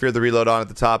my brother Fear the Reload on at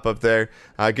the top up there.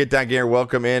 Get Down Gamer,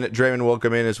 welcome in. Draymond,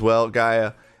 welcome in as well.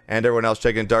 Gaia. And everyone else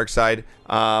checking Dark Side.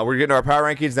 We're getting our power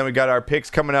rankings. Then we got our picks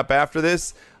coming up after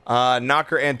this.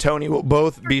 Knocker and Tony will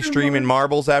both be streaming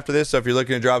marbles after this. So if you're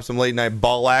looking to drop some late night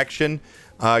ball action,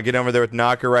 Get over there with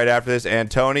Knocker right after this, and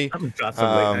Tony. I'm gonna drop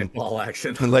some late night ball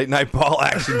action. Late night ball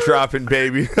action dropping,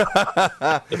 baby. All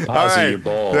right, your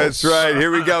balls. that's right.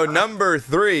 Here we go. Number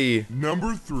 3.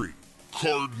 Number 3,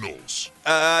 Cardinals.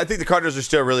 I think the Cardinals are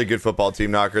still a really good football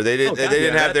team, Knocker. They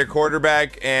didn't have their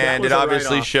quarterback, and was it a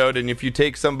obviously write-off. showed. And if you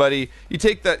take somebody, you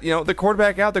take that, the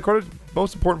quarterback out. The quarterback's the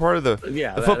most important part of the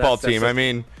football that's team. I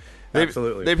mean,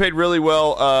 absolutely. they played really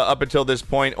well up until this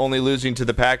point, only losing to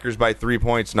the Packers by 3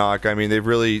 points. Knock. I mean, they've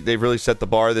really set the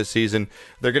bar this season.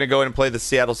 They're going to go in and play the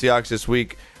Seattle Seahawks this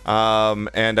week,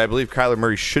 and I believe Kyler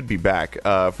Murray should be back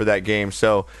for that game.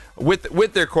 So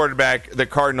with their quarterback, the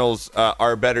Cardinals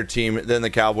are a better team than the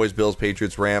Cowboys, Bills,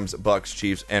 Patriots, Rams, Bucks,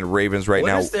 Chiefs, and Ravens right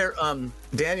now. What is their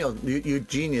Daniel? You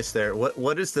genius there.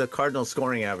 What is the Cardinals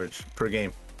scoring average per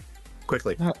game?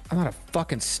 Quickly. I'm not a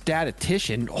fucking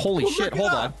statistician. Holy shit!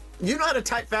 Hold on. You know how to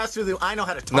type faster than I know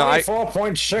how to type. No, I-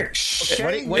 4.6.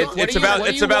 Okay? It's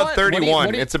about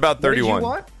 31. It's about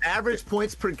 31. Average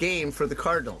points per game for the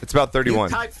Cardinals. It's about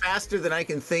 31. You type faster than I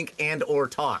can think and or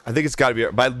talk. I think it's got to be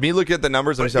by me looking at the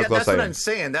numbers. Let me see how Yeah, close that's I what am. I'm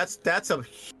saying. That's a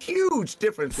huge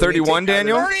difference. when you 31, take out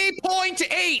Daniel?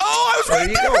 30.8. Oh, I was There right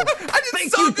you there. go. I did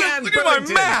Thank so you, good. Dan Look at my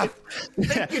Burlington. math.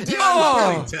 Thank you, Dan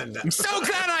Oh. Burlington. I'm so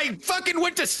glad I fucking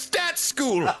went to stat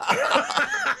school.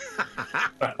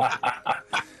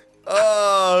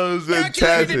 Oh, it was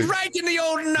Calculated fantastic. right in the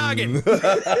old noggin.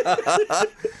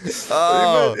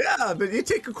 Oh, Yeah, but you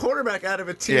take a quarterback out of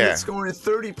a team Yeah. that's scoring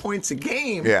 30 points a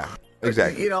game. yeah,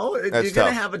 exactly. You know, That's you're going tough.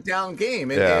 to have a down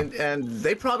game. Yeah. And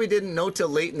they probably didn't know till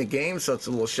late in the game, so it's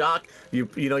a little shock.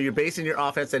 You're basing your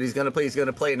offense that he's going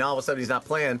to play, and all of a sudden he's not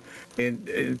playing.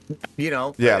 And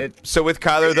Yeah. So with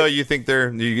Kyler though, you think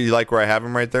you like where I have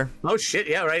him right there? Oh shit!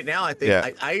 Yeah, right now I think Yeah.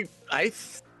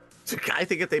 I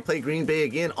think if they play Green Bay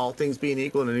again, all things being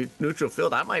equal in a neutral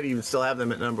field, I might even still have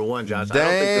them at number 1, Josh. I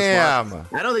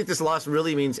don't think this loss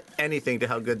really means anything to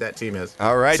how good that team is.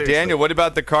 All right, Seriously. Daniel. What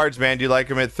about the Cards, man? Do you like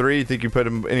them at 3? You think you put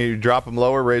them and you drop them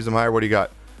lower, raise them higher? What do you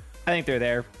got? I think they're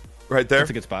there. Right there. That's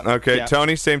a good spot. Okay, Yeah.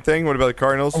 Tony. Same thing. What about the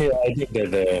Cardinals? Yeah, I think they're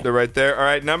there. They're right there. All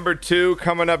right, number 2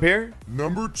 coming up here.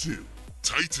 Number 2,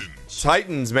 Titans.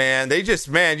 Titans, man.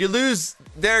 You lose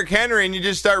Derrick Henry and you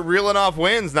just start reeling off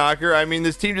wins, Knocker. I mean,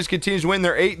 this team just continues to win.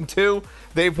 They're 8-2.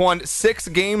 They've won 6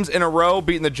 games in a row,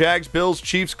 beating the Jags, Bills,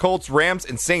 Chiefs, Colts, Rams,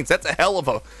 and Saints. That's a hell of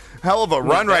a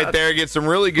run right there against some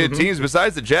really good teams.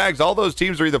 Besides the Jags, all those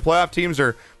teams are either playoff teams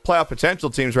or playoff potential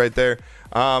teams right there.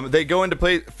 They go into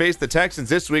face the Texans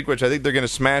this week, which I think they're going to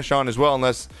smash on as well,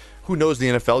 unless who knows the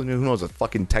NFL? Who knows? The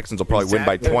fucking Texans will probably win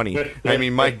by 20. I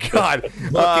mean, my God.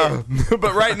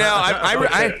 But right now,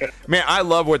 I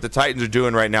love what the Titans are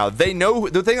doing right now. They know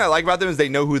the thing I like about them is they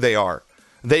know who they are.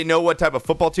 They know what type of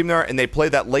football team they are, and they play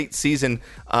that late season,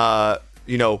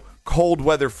 cold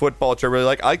weather football, which I really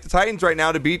like. I like the Titans right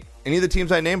now to beat any of the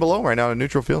teams I named below right now in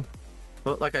neutral field.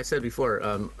 Well, like I said before,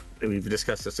 we've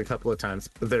discussed this a couple of times.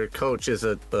 Their coach is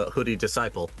a Hoodie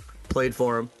disciple. Played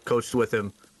for him, coached with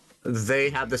him. They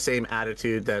have the same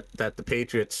attitude that the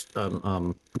Patriots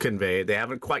convey. They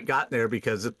haven't quite gotten there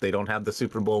because they don't have the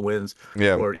Super Bowl wins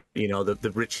or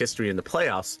the rich history in the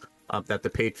playoffs that the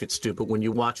Patriots do. But when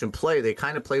you watch them play, they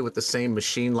kind of play with the same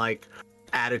machine-like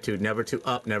attitude, never too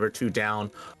up, never too down.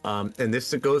 And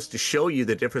this goes to show you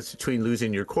the difference between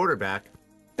losing your quarterback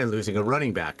and losing a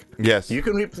running back. Yes. You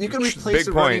can replace Big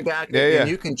a running point. back Yeah. and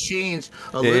you can change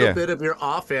a little bit of your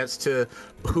offense to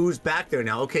who's back there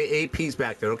now. Okay, AP's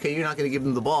back there. Okay, you're not going to give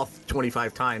him the ball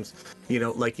 25 times,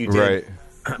 like you did.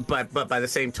 Right. But by the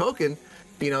same token,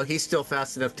 he's still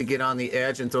fast enough to get on the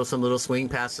edge and throw some little swing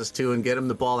passes too and get him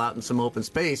the ball out in some open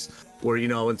space where,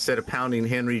 instead of pounding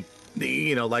Henry,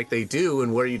 like they do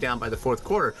and wear you down by the fourth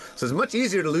quarter. So it's much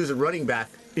easier to lose a running back,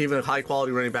 even a high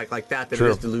quality running back like that, than it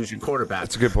is to lose your quarterback.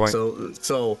 That's a good point.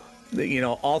 So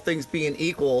all things being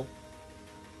equal,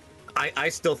 I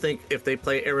still think if they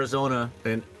play Arizona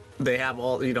and they have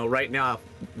all, right now.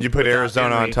 You put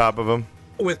Arizona Henry, on top of them.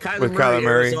 With Kyler Murray,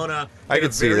 Arizona, I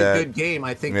could see that. Good game.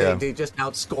 I think they just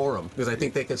outscore them because I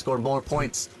think they can score more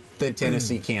points than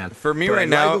Tennessee can. For me but right I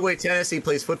now, like the way Tennessee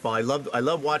plays football. I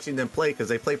love watching them play because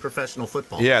they play professional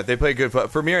football. Yeah, they play good.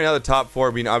 For me right now, the top 4.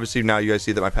 I mean, obviously now you guys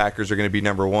see that my Packers are going to be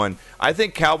number 1. I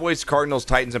think Cowboys, Cardinals,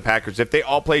 Titans, and Packers. If they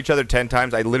all play each other 10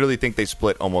 times, I literally think they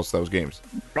split almost those games.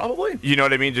 Probably. You know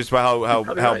what I mean? Just by how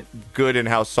right. good and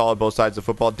how solid both sides of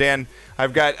football. Dan,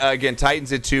 I've got again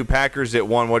Titans at 2, Packers at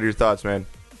 1. What are your thoughts, man?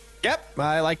 Yep,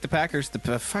 I like the Packers.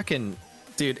 The fucking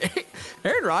dude,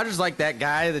 Aaron Rodgers like that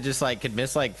guy that just could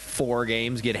miss 4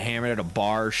 games, get hammered at a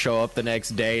bar, show up the next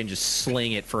day, and just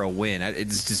sling it for a win.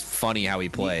 It's just funny how he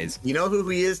plays. You know who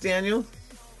he is, Daniel?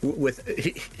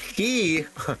 He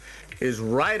is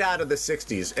right out of the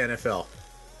 '60s NFL.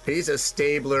 He's a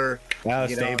Stabler. Oh,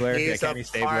 Stabler. He's a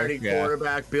party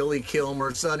quarterback. Billy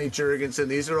Kilmer, Sonny Jurgensen.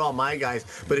 These are all my guys.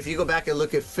 But if you go back and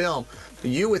look at film,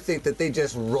 you would think that they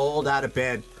just rolled out of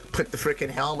bed, put the freaking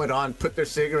helmet on, put their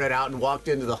cigarette out, and walked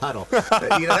into the huddle.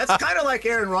 That's kind of like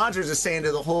Aaron Rodgers is saying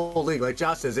to the whole league. Like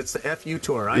Josh says, it's the FU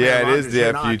tour. It is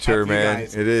the FU tour, man.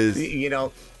 Guys. It is.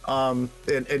 And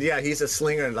yeah, he's a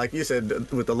slinger. And like you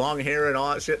said, with the long hair and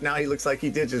all that shit, now he looks like he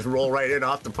did just roll right in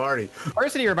off the party. The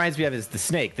person he reminds me of is the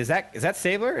Snake. Is that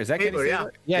Stabler? Is that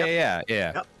Stabler? Yeah.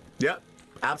 Yep.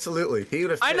 Absolutely. He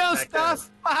would have. I know stuff.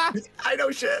 I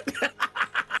know shit.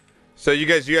 So you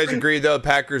guys agree though?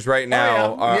 Packers right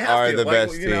now are the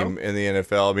best team in the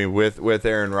NFL. I mean, with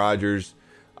Aaron Rodgers,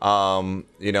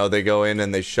 they go in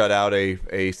and they shut out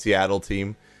a Seattle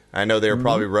team. I know they were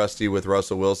probably rusty with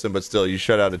Russell Wilson, but still, you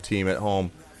shut out a team at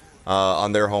home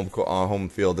on their home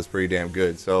field. That's pretty damn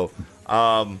good. So,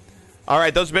 all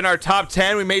right, those have been our top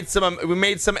 10. We made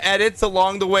some edits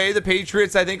along the way. The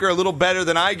Patriots, I think, are a little better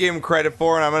than I gave them credit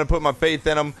for, and I'm going to put my faith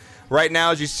in them. Right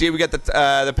now, as you see, we got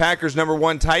the Packers number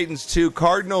 1, Titans 2,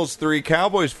 Cardinals 3,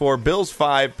 Cowboys 4, Bills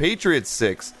 5, Patriots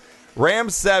 6,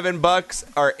 Rams 7, Bucks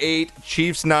are 8,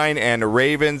 Chiefs 9, and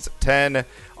Ravens 10.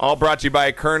 All brought to you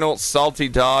by Colonel Salty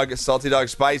Dog. Salty Dog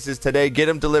spices today. Get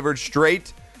them delivered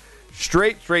straight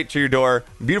to your door.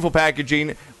 Beautiful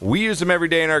packaging. We use them every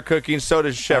day in our cooking. So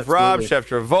does Chef Rob, Chef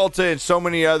Travolta, and so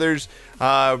many others.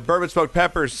 Bourbon smoked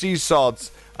peppers, sea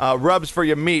salts, rubs for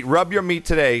your meat. Rub your meat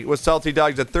today with Salty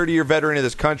Dog. He's a 30-year veteran of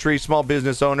this country, small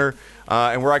business owner,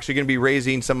 and we're actually going to be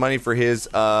raising some money for his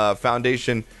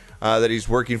foundation that he's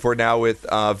working for now with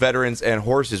veterans and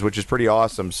horses, which is pretty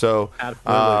awesome. So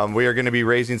we are going to be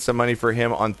raising some money for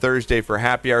him on Thursday for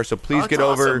happy hour. So please get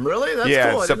over. Awesome. Really?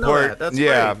 That's cool. Support. That's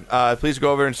great. Please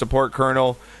go over and support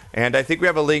Colonel. And I think we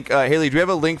have a link. Haley, do we have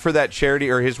a link for that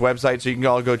charity or his website so you can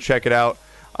all go check it out?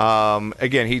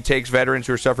 Again, he takes veterans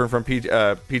who are suffering from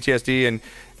PTSD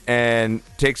and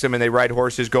takes them and they ride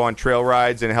horses, go on trail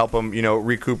rides, and help them,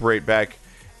 recuperate back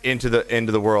into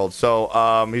the world.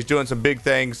 So he's doing some big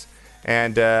things.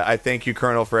 And I thank you,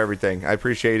 Colonel, for everything. I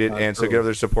appreciate it. And so get over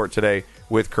their support today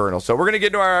with Colonel. So we're going to get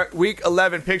into our Week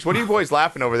 11 picks. What are you boys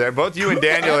laughing over there? Both you and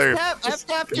Daniel are...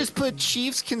 FTAP just put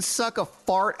Chiefs can suck a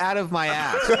fart out of my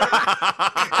ass.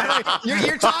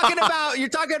 you're talking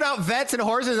about vets and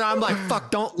horses, and I'm like, fuck,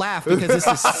 don't laugh because this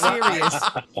is serious.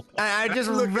 I just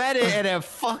read it, and it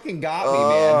fucking got me,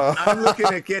 man. I'm looking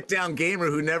at Get Down Gamer,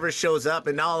 who never shows up,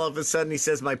 and now all of a sudden he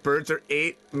says my birds are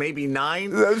 8, maybe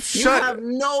 9. You have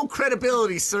no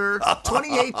credibility, sir.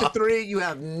 28-3, you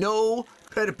have no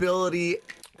credibility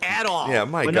at all. Yeah,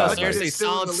 my God. No, seriously,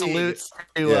 solid salute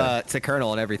to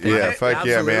Colonel and everything. Yeah, fuck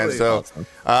yeah, man. So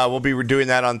we'll be doing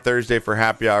that on Thursday for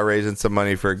happy hour, raising some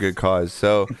money for a good cause.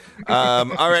 So, all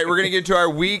right, we're going to get to our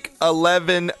Week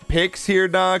 11 picks here,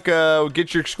 Doc.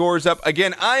 Get your scores up.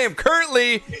 Again, I am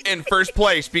currently in first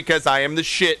place because I am the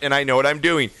shit and I know what I'm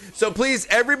doing. So please,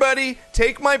 everybody,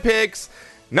 take my picks.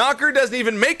 Knocker doesn't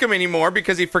even make them anymore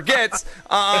because he forgets.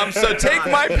 So take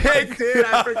my pick.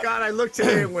 I forgot. I looked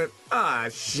today and went,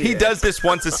 shit. He does this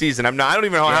once a season. I don't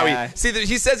even know how he. See,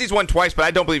 he says he's won twice, but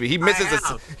I don't believe it. He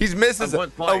misses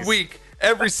a week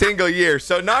every single year.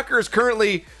 So Knocker is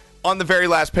currently on the very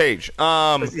last page. So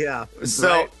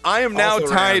right. I am now also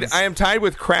tied. Rams. I am tied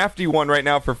with Crafty one right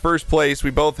now for first place.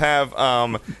 We both have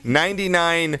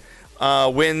 99.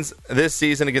 Wins this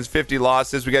season against 50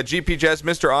 losses. We got GP Jess,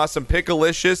 Mr. Awesome,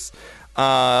 Pickalicious,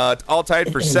 all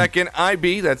tied for second.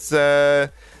 IB, that's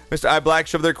Mr. I Black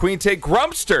Shove there. Queen Take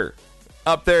Grumpster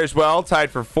up there as well,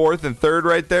 tied for fourth and third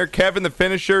right there. Kevin the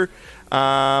Finisher,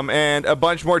 and a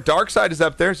bunch more. Darkside is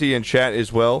up there, so he in chat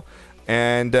as well.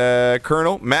 And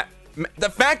Colonel Matt. The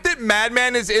fact that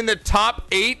Madman is in the top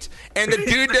 8 and the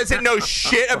dude doesn't know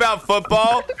shit about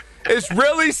football. It's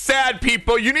really sad,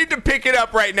 people. You need to pick it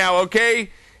up right now,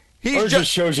 okay? He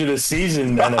just shows you the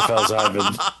season NFL's having.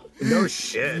 No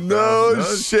shit. No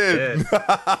shit.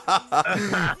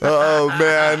 Oh,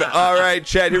 man. All right,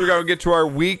 Chad, here we go. We'll get to our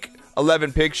Week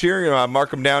 11 picks here.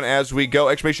 Mark them down as we go.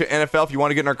 Exclamation NFL, if you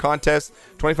want to get in our contest,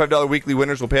 $25 weekly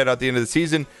winners will pay it out at the end of the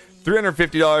season.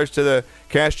 $350 to the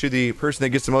cash to the person that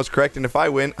gets the most correct. And if I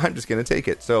win, I'm just going to take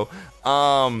it. So,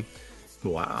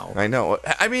 wow. I know.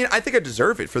 I mean, I think I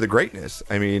deserve it for the greatness.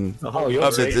 I mean,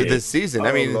 of this season.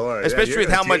 I mean, Lord. Especially with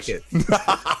how much.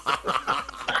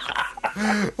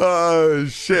 Oh,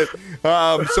 shit.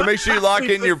 So make sure you lock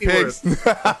in your picks.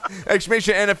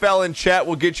 Exclamation NFL in chat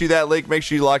will get you that link. Make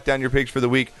sure you lock down your picks for the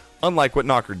week unlike what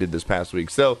Knocker did this past week.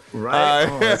 So, Right?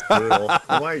 That's brutal.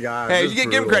 Oh my God. Hey, that's you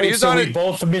give him brutal. credit. He's So on we it.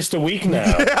 both missed a week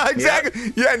now. Yeah,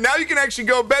 exactly. Yeah, now you can actually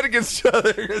go bet against each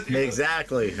other.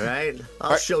 Exactly, right?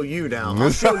 I'll show you now.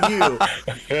 I'll show you.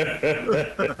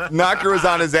 Knocker was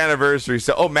on his anniversary.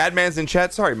 So, Madman's in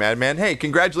chat. Sorry, Madman. Hey,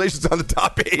 congratulations on the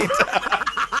top 8.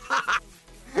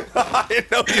 I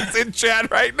know he's in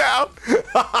chat right now.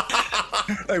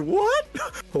 Like, what?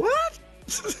 What?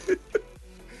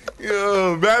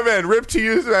 Yo, Batman, rip to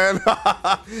you, man.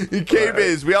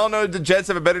 K-Biz, we all know the Jets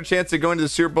have a better chance of going to the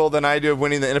Super Bowl than I do of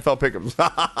winning the NFL pick'ems.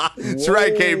 That's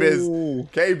right, K-Biz.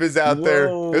 K-Biz out there.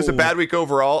 It was a bad week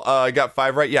overall. I got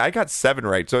 5 right. Yeah, I got 7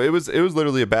 right. So it was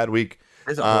literally a bad week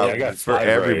I got for 5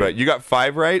 everybody. right. You got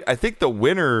 5 right. I think the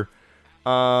winner,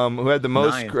 who had the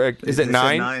most 9. correct, is it They said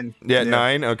 9? 9. Yeah, Yeah.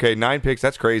 9. Okay, 9 picks.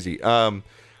 That's crazy. All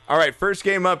right, first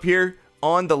game up here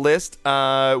on the list.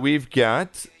 We've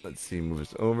got, let's see, move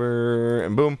this over,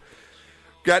 and boom.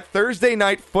 Got Thursday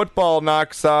night football,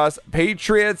 knock sauce.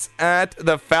 Patriots at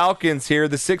the Falcons here.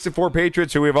 The 6-4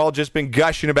 Patriots, who we've all just been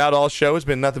gushing about all show. It's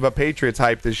been nothing but Patriots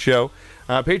hype this show.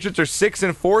 Patriots are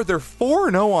 6-4. They're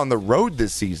 4-0 on the road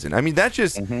this season. I mean, that's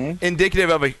just indicative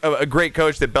of a great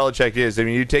coach that Belichick is. I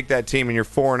mean, you take that team and you're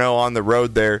 4-0 on the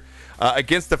road there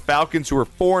against the Falcons, who are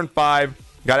 4-5.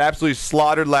 Got absolutely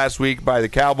slaughtered last week by the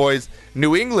Cowboys.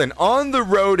 New England on the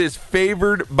road is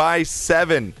favored by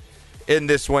 7 in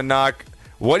this one, knock.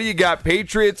 What do you got?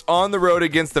 Patriots on the road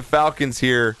against the Falcons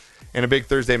here in a big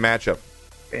Thursday matchup.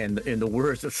 And in the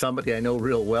words of somebody I know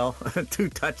real well, 2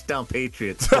 touchdown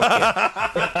Patriots. 2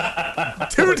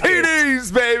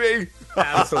 TDs, baby.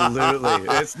 Absolutely.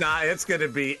 It's going to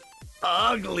be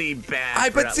ugly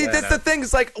bad. But see, that's the thing.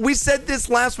 It's like we said this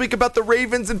last week about the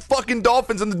Ravens and fucking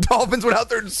Dolphins, and the Dolphins went out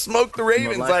there and smoked the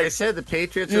Ravens. Like I said, the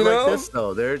Patriots are like this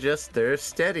though. They're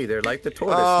steady. They're like the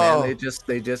tortoise, man.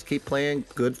 They just keep playing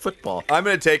good football. I'm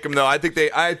gonna take them though. I think they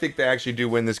actually do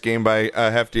win this game by a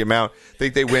hefty amount. I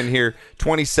think they win here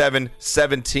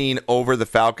 27-17 over the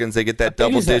Falcons. They get that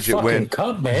double-digit win.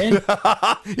 Cup, man. Yeah,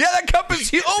 that cup is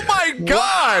huge. Oh my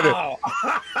god! Wow.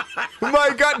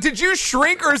 My god, did you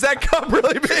shrink or is that cup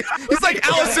really big? He's like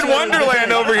Alice in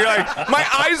Wonderland over here. Like, my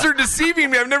eyes are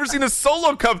deceiving me. I've never seen a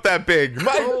solo cup that big.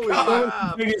 My god.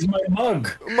 How big is my mug?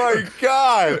 My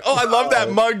god. Oh, I love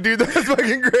that mug, dude. That's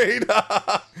fucking great.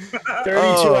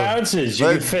 32 ounces.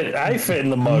 I fit in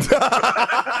the mug.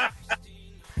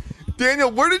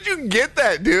 Daniel, where did you get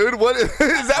that, dude? What is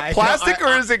that plastic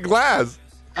or is it glass?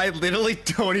 I literally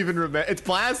don't even remember. It's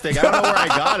plastic. I don't know where I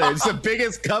got it. It's the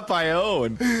biggest cup I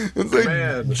own. It's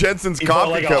like Jensen's You bought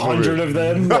coffee like cup. 100 of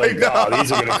them. Like,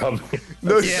 these are gonna come.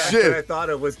 No That's shit. what I thought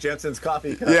it was Jensen's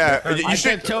coffee cup. Yeah, I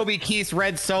took Toby Keith's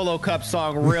Red Solo Cup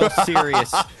song real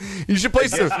serious. you should play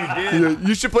some.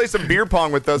 You should play some beer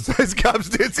pong with those size cups,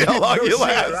 dude. See how long you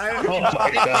last. Right? Oh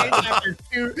my god.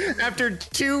 after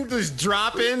two just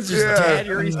drop-ins, just dead.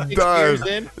 You're already 6 done. years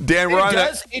in. Dan, we're on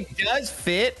that. It does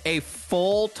fit a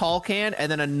full tall can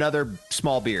and then another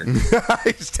small beer.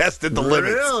 He's tested the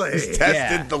limits. Really? He's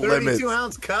tested the limits.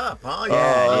 32-ounce cup. Oh,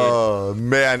 yeah. Oh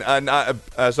man!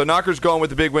 So Knocker's going with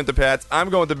the big win, the Pats. I'm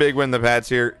going with the big win, the Pats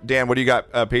here. Dan, what do you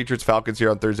got? Patriots, Falcons here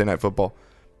on Thursday Night Football.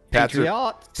 Pats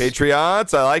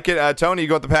Patriots. I like it. Tony, you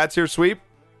go with the Pats here, sweep.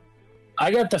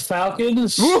 I got the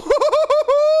Falcons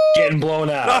getting blown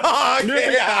out.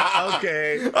 Yeah.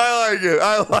 Okay.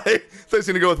 I like it. So he's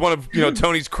going to go with one of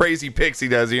Tony's crazy picks he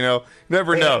does,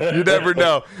 Never know. You never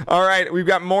know. All right, we've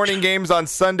got morning games on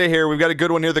Sunday here. We've got a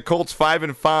good one here. The Colts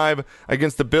 5-5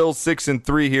 against the Bills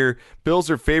 6-3 here. Bills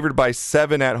are favored by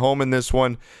 7 at home in this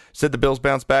one. Said the Bills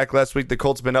bounced back last week. The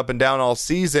Colts been up and down all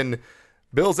season.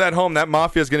 Bills at home. That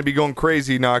Mafia is going to be going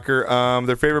crazy, Knocker.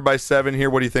 They're favored by 7 here.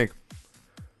 What do you think?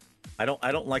 I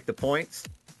don't like the points.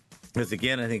 Because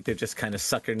again, I think they're just kind of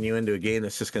sucking you into a game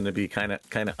that's just going to be kind of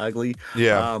ugly.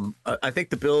 Yeah. I think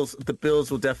the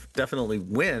Bills will definitely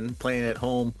win playing at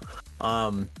home.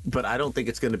 But I don't think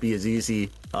it's going to be as easy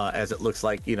as it looks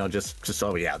like. Just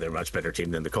oh yeah, they're a much better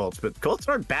team than the Colts. But the Colts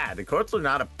aren't bad. The Colts are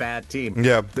not a bad team.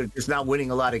 Yeah. They're just not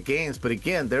winning a lot of games. But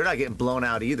again, they're not getting blown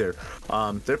out either.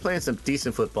 They're playing some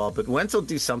decent football. But Wentz will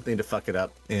do something to fuck it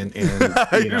up. And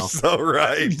You're so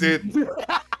right, dude.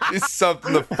 It's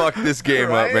something to fuck this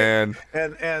game up, man.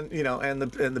 And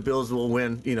the Bills will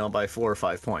win, by 4 or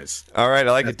 5 points. All right,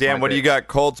 I like it. Dan, my what do you pick. got?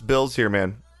 Colts, Bills here,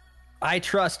 man. I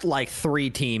trust like 3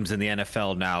 teams in the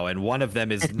NFL now, and one of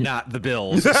them is not the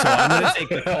Bills. So I'm going to take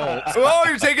the Colts. Oh,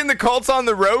 you're taking the Colts on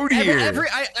the road here.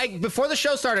 Before the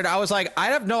show started, I was like, I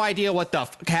have no idea what the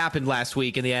fuck happened last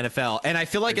week in the NFL, and I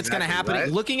feel like it's going to happen.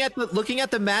 Right? Looking at the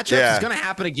matchups, it's going to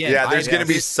happen again. Yeah, there's going to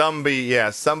be somebody.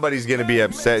 Yeah, somebody's going to be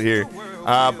upset here.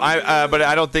 But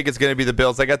I don't think it's going to be the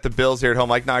Bills. I got the Bills here at home.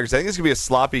 Like Knockers, I think it's going to be a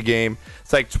sloppy game.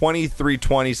 It's like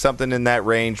 23-20, something in that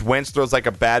range. Wentz throws like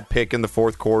a bad pick in the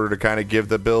fourth quarter to kind of give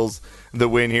the Bills the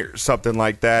win here, something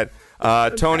like that.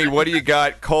 Tony, what do you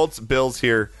got? Colts, Bills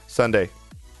here Sunday.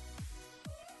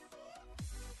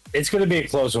 It's going to be a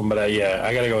close one, but I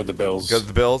got to go with the Bills. Go with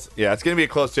the Bills? Yeah, it's going to be a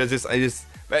close.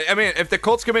 I mean, if the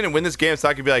Colts come in and win this game, it's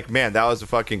not going to be like, man, that was a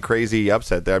fucking crazy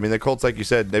upset there. I mean, the Colts, like you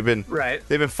said, they've been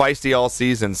feisty all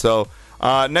season. So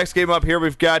next game up here,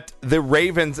 we've got the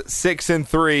Ravens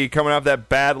 6-3 coming off that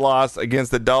bad loss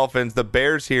against the Dolphins. The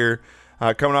Bears here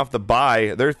coming off the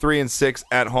bye. They're 3-6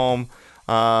 at home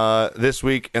this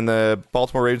week, and the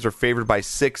Baltimore Ravens are favored by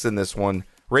 6 in this one.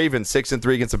 Ravens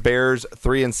 6-3 against the Bears,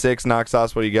 3-6. Knox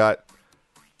Sauce, what do you got?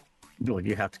 Well,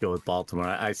 you have to go with Baltimore.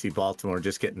 I see Baltimore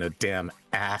just getting a damn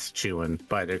ass chewing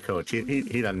by their coach.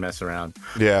 He doesn't mess around.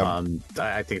 Yeah.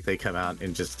 I think they come out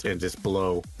and just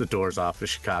blow the doors off of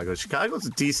Chicago. Chicago's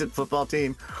a decent football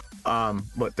team,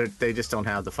 but they just don't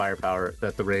have the firepower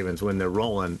that the Ravens, when they're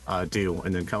rolling, do.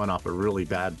 And then coming off a really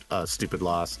bad, stupid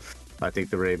loss, I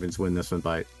think the Ravens win this one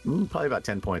by probably about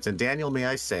 10 points. And Daniel, may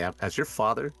I say, as your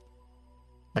father,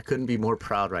 I couldn't be more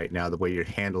proud right now the way you're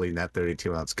handling that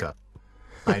 32-ounce cup.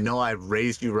 I know I've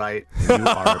raised you right.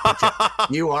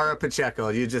 You are a Pacheco.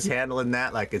 You're just handling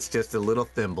that like it's just a little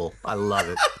thimble. I love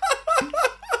it.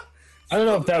 I don't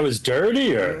know if that was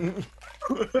dirty or...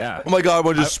 Yeah. Oh my God, I'm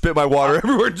going to just spit my water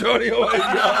everywhere, Tony. Oh my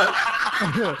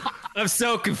God. I'm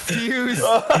so confused.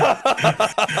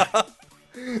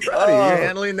 You're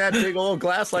handling that big old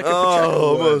glass like a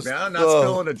Pacheco would, man. Not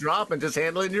spilling a drop and just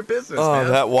handling your business, man.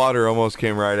 That water almost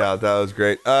came right out. That was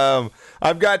great.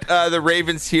 I've got the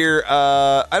Ravens here.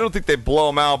 I don't think they blow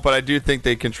them out, but I do think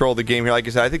they control the game here. Like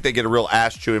I said, I think they get a real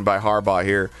ass chewing by Harbaugh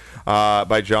here,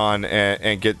 by John,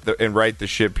 and right the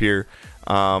ship here.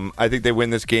 I think they win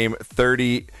this game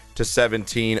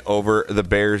 30-17 over the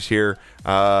Bears here.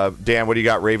 Dan, what do you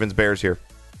got? Ravens, Bears here.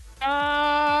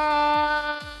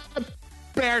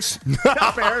 Bears.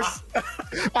 Bears.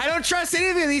 I don't trust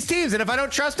any of these teams, and if I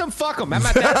don't trust them, fuck them. I'm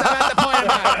at the point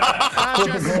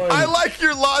I like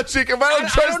your logic. If I don't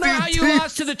trust I don't know these how teams. you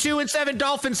lost to the 2-7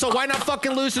 Dolphins, so why not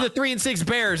fucking lose to the 3-6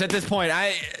 Bears at this point?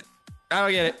 I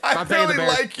don't get it. I really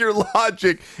like your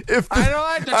logic.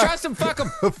 I don't trust them. Fuck them.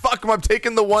 Fuck them. I'm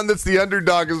taking the one that's the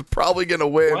underdog is probably going to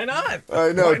win. Why not?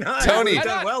 I know. Why not? Tony,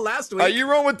 done well last week. Are you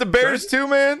rolling with the Bears too,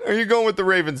 man? Or are you going with the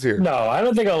Ravens here? No, I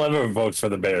don't think I'll ever vote for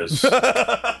the Bears. All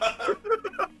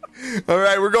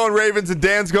right, we're going Ravens, and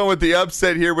Dan's going with the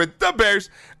upset here with the Bears.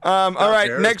 All right,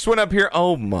 Bears. Next one up here.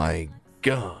 Oh, my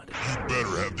God. You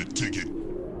better have the ticket.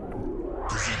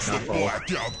 Because it's the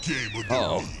blackout game of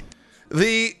the league.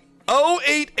 The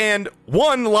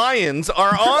 0-8-1 Lions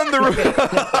are on the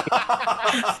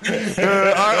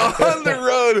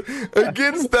road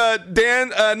against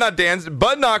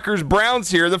Bud Knockers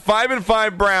Browns here. The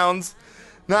 5-5 Browns.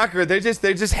 Knocker, they're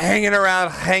just hanging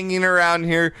around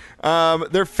here.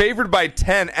 They're favored by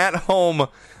 10 at home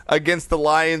against the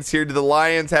Lions here. Do the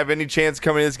Lions have any chance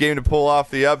coming in this game to pull off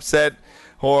the upset,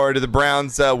 or do the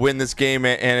Browns win this game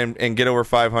and get over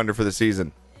 500 for the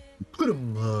season? Put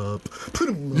them up.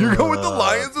 You're going with the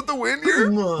Lions with the win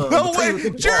here? No way.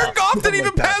 Jared Goff didn't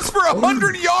even pass for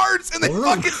 100 yards, and they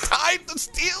fucking tied the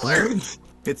Steelers.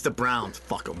 It's the Browns.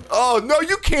 Fuck them. Oh, no,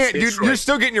 you can't. You're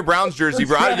still getting your Browns jersey,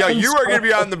 bro. Yeah, you are going to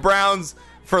be on the Browns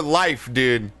for life,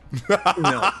 dude.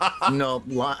 No.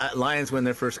 Lions win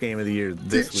their first game of the year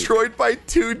this week. Detroit by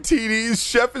 2 TDs.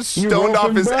 Chef is stoned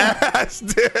off his ass,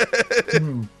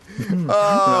 dude.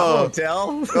 Oh,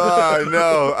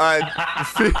 no.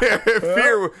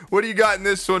 Fear. What do you got in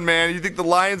this one, man? You think the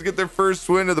Lions get their first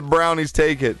win, or the Brownies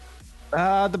take it?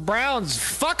 The Browns.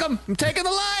 Fuck them. I'm taking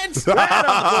the Lions.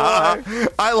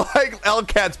 I like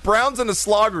L-Cats. Browns and a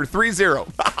slogger. 3-0.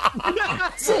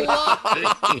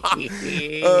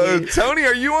 Tony,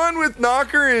 are you on with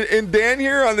Knocker and Dan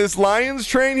here on this Lions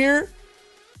train here?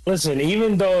 Listen,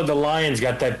 even though the Lions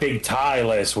got that big tie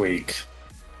last week,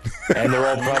 and they're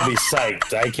all probably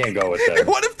psyched, I can't go with that.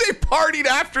 What if they partied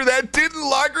after that? Didn't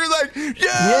Locker like,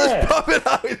 let's pump it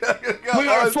up. We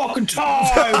got a fucking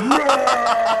tie.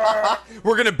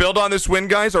 We're gonna build on this win,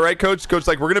 guys. All right, Coach. Coach,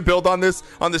 like, we're gonna build on this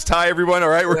tie, everyone. All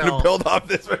right, we're gonna build off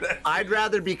this. I'd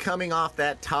rather be coming off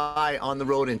that tie on the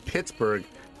road in Pittsburgh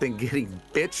than getting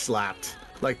bitch slapped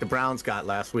like the Browns got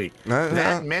last week.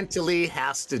 That mentally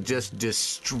has to just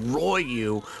destroy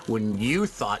you when you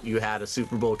thought you had a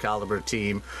Super Bowl caliber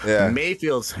team. Yeah.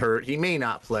 Mayfield's hurt. He may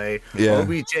not play. Yeah.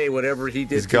 OBJ, whatever he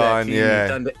did He's to gone, that team, yeah. he's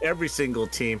done to every single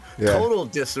team. Yeah. Total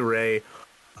disarray.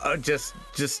 Just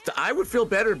I would feel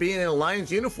better being in a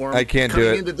Lions uniform I can't do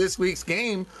coming it. into this week's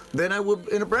game than I would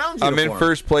in a Browns I'm uniform. in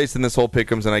first place in this whole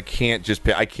pick'ems, and I can't just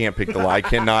pick. I can't pick the lie. I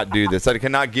cannot do this. I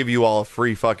cannot give you all a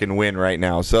free fucking win right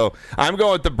now. So I'm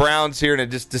going with the Browns here in a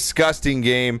just disgusting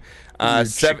game.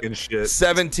 Chicken shit.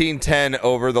 17-10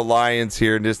 over the Lions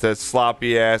here in just a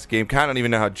sloppy ass game. I don't even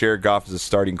know how Jared Goff is a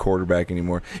starting quarterback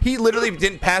anymore. He literally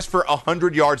didn't pass for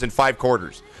 100 yards in 5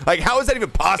 quarters. Like, how is that even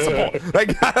possible? Like,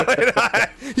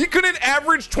 he couldn't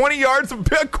average 20 yards a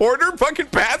quarter fucking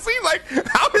passing? Like,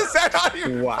 how is that not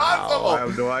even possible? I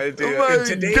have no idea. Oh in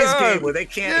today's game where they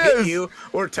can't hit you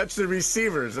or touch the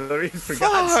receivers. I mean, for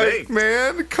God's sake.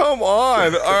 Man, come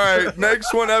on. All right,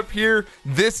 next one up here.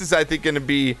 This is, I think, going to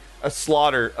be a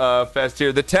slaughter fest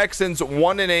here. The Texans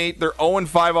 1-8. They're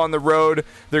 0-5 on the road.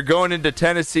 They're going into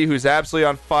Tennessee, who's absolutely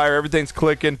on fire. Everything's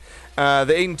clicking.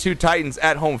 The 8-2 Titans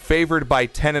at home, favored by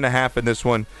 10.5 in this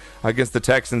one against the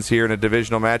Texans here in a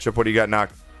divisional matchup. What do you got, Knock?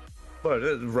 Well, it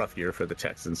was a rough year for the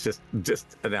Texans.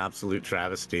 Just an absolute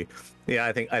travesty. Yeah,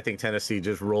 I think Tennessee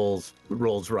just rolls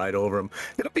right over them.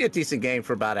 It'll be a decent game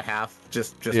for about a half.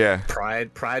 Just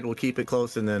pride will keep it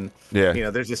close, and then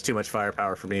there's just too much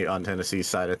firepower for me on Tennessee's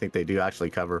side. I think they do actually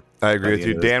cover. I agree with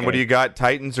you, Dan. What do you got?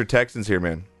 Titans or Texans here,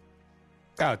 man?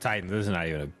 Oh, Titans. This is not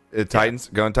even Titans.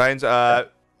 Going Titans.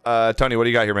 Tony, what do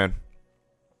you got here, man?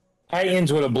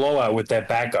 Titans with a blowout with that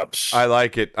backups. I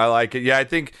like it. Yeah, I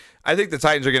think the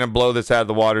Titans are going to blow this out of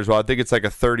the water as well. I think it's like a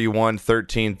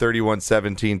 31-13,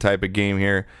 31-17 type of game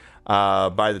here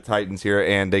by the Titans here,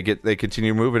 and they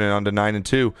continue moving it on to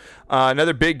 9-2.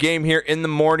 Another big game here in the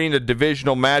morning, a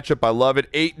divisional matchup. I love it.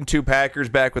 8-2 Packers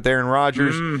back with Aaron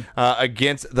Rodgers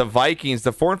against the Vikings.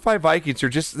 The 4-5 Vikings are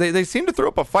just they seem to throw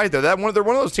up a fight though. They're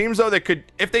one of those teams though that could,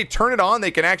 if they turn it on,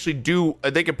 they can actually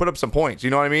they can put up some points. You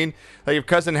know what I mean? Like if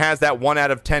Cousin has that 1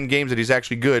 out of 10 games that he's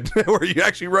actually good, where you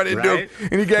actually run into him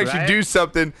and he can actually do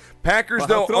something. Packers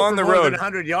though on the road,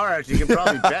 100 yards. You can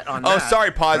probably bet on that. Oh,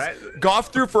 sorry, pause. Right?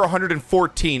 Goff threw for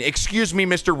 114. Excuse me,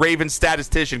 Mr. Ravens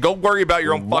statistician. Go worry about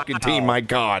your own fucking team. My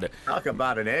God. Talk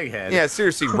about an egghead. Yeah,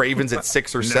 seriously, Ravens at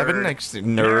 6 or 7.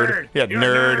 Nerd. Yeah, You're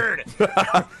nerd.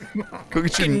 Go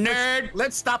get your nerd.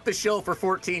 Let's stop the show for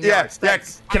 14 yards.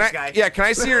 Thanks. Can Thanks, I? guys. Yeah, can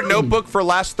I see your notebook for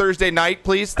last Thursday night,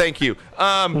 please? Thank you.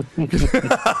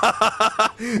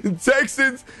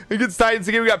 Texans against Titans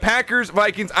again. We got Packers,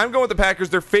 Vikings. I'm going with the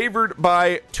Packers. They're favored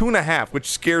by 2.5, which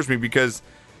scares me because,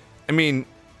 I mean,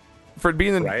 for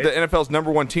being the NFL's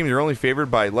 #1 team, you're only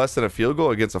favored by less than a field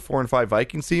goal against a 4-5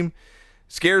 Vikings team.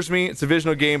 Scares me. It's a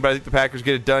divisional game, but I think the Packers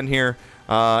get it done here.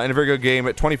 And a very good game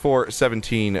at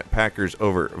 24-17, Packers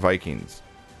over Vikings.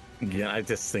 Yeah, I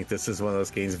just think this is one of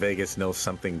those games Vegas knows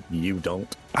something you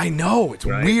don't. I know. It's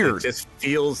weird. It just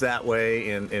feels that way,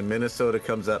 and Minnesota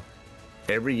comes up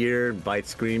every year and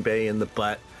bites Green Bay in the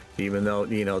butt, even though,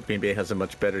 Green Bay has a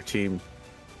much better team.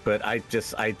 But I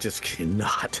just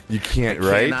cannot. You can't,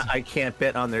 right? I can't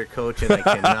bet on their coach, and I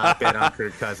cannot bet on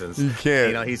Kirk Cousins. You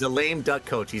can't. He's a lame duck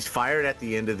coach. He's fired at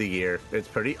the end of the year. It's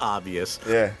pretty obvious.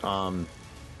 Yeah.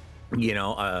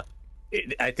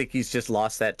 I think he's just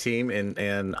lost that team,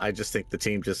 and I just think the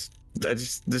team he's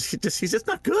just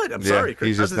not good. I'm sorry, Kirk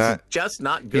Cousins is just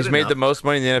not good. He's made the most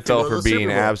money in the NFL for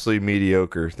being absolutely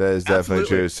mediocre. That is definitely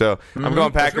true. So I'm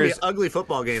going Packers. It's gonna be an ugly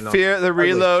football game, though. Fear the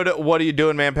reload. What are you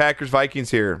doing, man? Packers, Vikings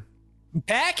here.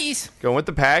 Packies. Going with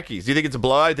the Packies. Do you think it's a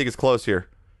blowout? I think it's close here.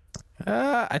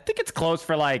 I think it's close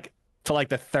for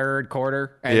the third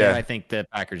quarter, and then I think the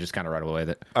Packers just kind of run away with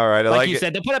it. All right, like you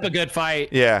said, they'll put up a good fight.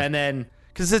 Yeah, and then.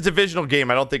 Because it's a divisional game,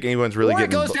 I don't think anyone's really getting.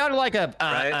 It goes down to like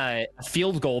a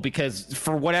field goal because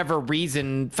for whatever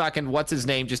reason, fucking what's his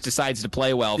name just decides to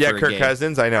play well. Yeah, for Kirk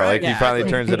Cousins. I know, he finally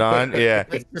turns it on. Yeah,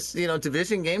 it's just,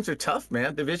 division games are tough,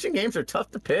 man. Division games are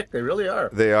tough to pick. They really are.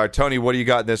 They are. Tony, what do you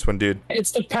got in this one, dude?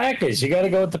 It's the Packers. You got to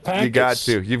go with the Packers.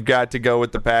 You've got to go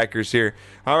with the Packers here.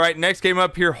 All right, next game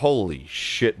up here. Holy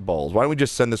shit balls! Why don't we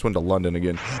just send this one to London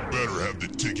again? You better have the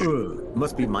ticket.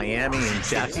 Must be Miami and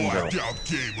Jacksonville.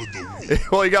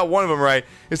 Well, you got one of them right.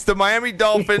 It's the Miami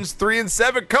Dolphins,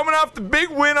 3-7, coming off the big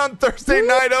win on Thursday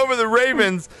night over the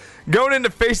Ravens. going in to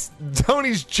face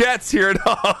Tony's Jets here.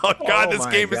 Oh God, Oh this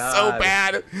my game is so God.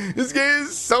 bad. This game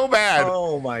is so bad.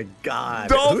 Oh my God!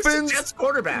 Dolphins. Who's the Jets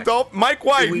quarterback? Mike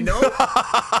White. Do we know?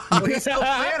 Well, he's still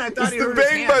playing. I thought It's he the hurt his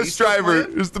bang hand. bus He's still driver.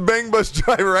 playing? It's the bang bus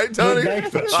driver, right, Tony? Bang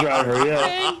bus driver, yeah.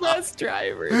 Bang bus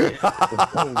driver.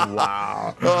 Oh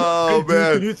wow! Oh Can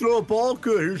man. you throw a ball?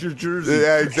 Good. Here's your jersey.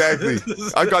 Yeah, exactly.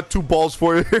 I got 2 balls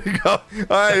for you. Here you go. All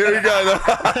right, here you go.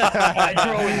 I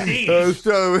throw in these.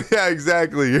 Yeah,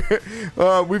 exactly.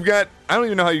 We've got, I don't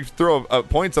even know how you throw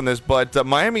points on this, but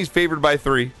Miami's favored by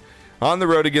 3 on the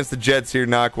road against the Jets here.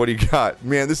 Knock, what do you got?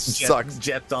 Man, this sucks.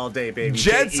 Jets all day, baby.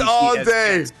 Jets all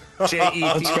day. Let's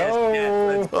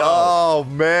go. Oh,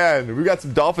 man. We got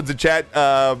some Dolphins in chat.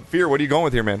 Fear, what are you going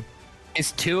with here, man?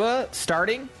 Is Tua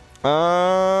starting?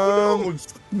 Nobody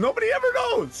ever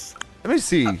knows. Let me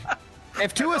see.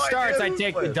 If Tua no starts, idea I who's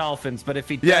take the playing. Dolphins. But if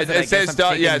he Yeah, doesn't, it says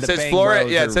Florida.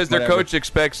 Yeah, it says their whatever. coach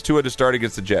expects Tua to start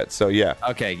against the Jets. So yeah.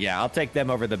 Okay, yeah, I'll take them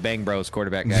over the Bang Bros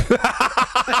quarterback guy.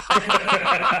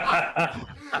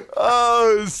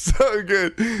 Oh, so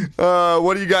good.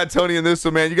 What do you got, Tony, in this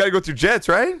one, man? You got to go through Jets,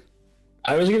 right?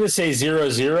 I was going to say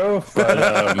 0-0,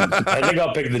 but I think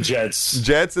I'll pick the Jets.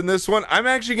 Jets in this one. I'm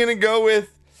actually going to go with.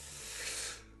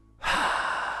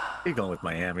 You're going with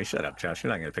Miami. Shut up, Josh.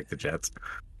 You're not going to pick the Jets.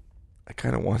 I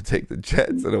kind of want to take the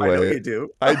Jets in a I way. know you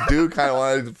do. I do kind of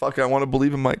want to. I want to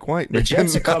believe in Mike White. The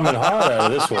Jets are coming hard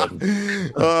out of this one.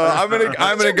 I'm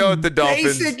gonna go with the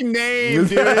Dolphins. Basic name,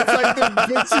 dude. It's like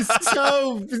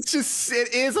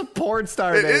it is a porn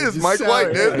star It name. is Just Mike so-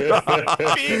 White, dude.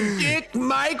 Big Dick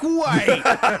Mike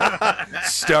White.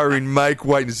 Starring Mike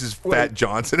White. This is Fat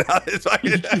Johnson. It's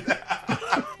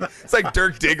like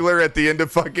Dirk Diggler at the end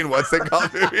of fucking what's that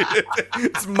called?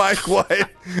 It's Mike White.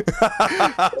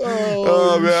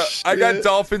 Oh man, I got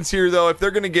Dolphins here though. If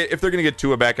they're gonna get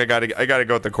Tua back, I gotta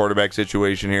go with the quarterback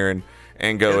situation here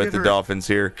and go with the Dolphins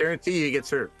here. Guarantee you he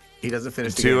gets hurt. He doesn't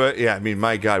finish the game. Tua, yeah. I mean,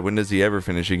 my God, when does he ever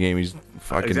finish a game? He's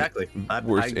fucking Exactly.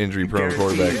 worst injury prone guarantee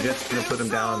quarterback. You're just going to put him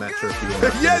down on that turf.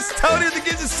 Yes, Tony, that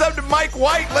gives us sub to Mike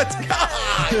White. Let's go.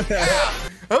 Yeah.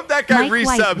 Hope that guy Mike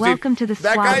White, resubs. welcome to the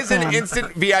That squad, guy's an fam.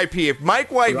 instant VIP. If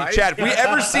Mike White, Right? chat, if we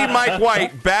ever see Mike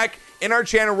White back in our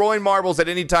channel rolling marbles at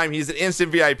any time, he's an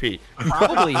instant VIP.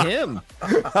 Probably him.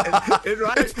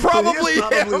 It's probably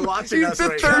him. Watching He's us the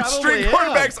right third now. string Probably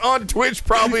him. quarterbacks on Twitch,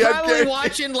 probably. I Probably guarantee.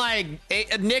 watching like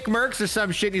Nick Merckx or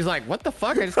some shit. And he's like, "What the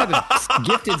fuck? I just got a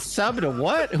gifted sub to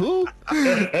what? Who?"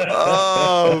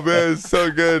 Oh man, it's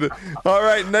so good. All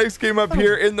right, next game up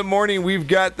here in the morning, we've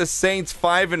got the Saints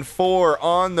 5-4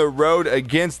 on the road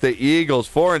against the Eagles,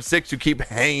 4-6, who keep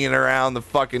hanging around the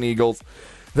fucking Eagles.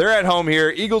 They're at home here.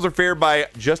 Eagles are favored by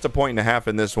just 1.5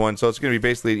 in this one, so it's going to be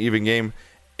basically an even game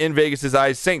in Vegas's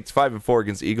eyes. Saints 5-4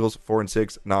 against Eagles,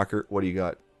 4-6. Knocker, what do you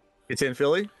got? It's in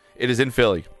Philly. It is in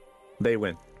Philly. They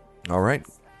win. All right,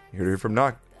 here to hear from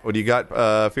Knock. What do you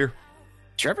got, Fear?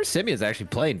 Trevor Siemian's actually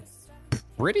played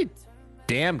pretty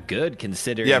damn good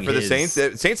considering. Yeah, for the his- Saints,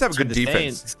 Saints have a for good the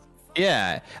defense. Saints.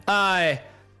 Yeah.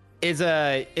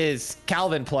 Is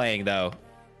Calvin playing though?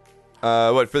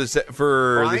 What for the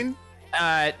Fine.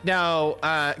 No.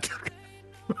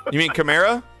 you mean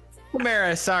Kamara?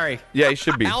 Kamara. Sorry. Yeah, he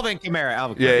should be. Alvin Kamara.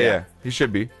 Alvin Yeah, Kamara. yeah, he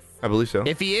should be. I believe so.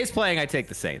 If he is playing, I take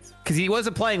the Saints because he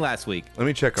wasn't playing last week. Let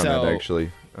me check on So- that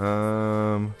actually.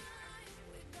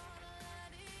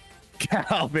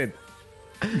 Calvin.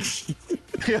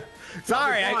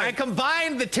 Sorry, I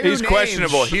combined the two. He's names.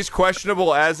 questionable. He's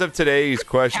questionable as of today. He's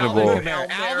questionable. Calvin Kamara.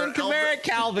 Alvin Kamara.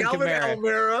 Calvin Kamara.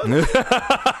 Almira.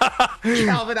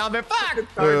 Calvin Alvin.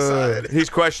 Fuck. He's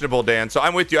questionable, Dan. So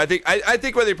I'm with you. I think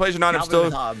whether he plays or not,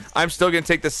 Calvin Hobbs. I'm still going to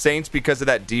take the Saints because of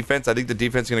that defense. I think the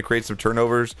defense is going to create some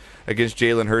turnovers against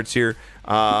Jalen Hurts here.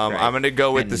 I'm going to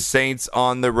go with the Saints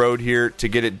on the road here to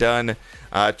get it done.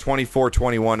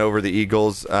 24-21 over the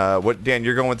Eagles. What, Dan?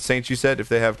 You're going with the Saints? You said if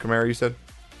they have Kamara, you said.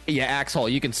 Yeah, Axhole,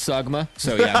 you can Sugma.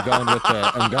 So yeah,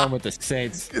 I'm going with the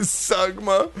Saints.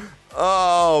 Sugma.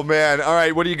 Oh man! All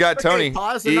right, what do you got, Tony? Okay,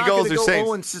 pause. They're Eagles not or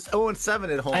gonna Saints? go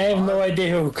 0-7 at home. I have no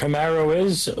idea who Camaro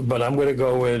is, but I'm going to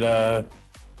go with,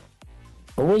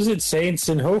 what was it, Saints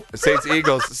and who? Saints,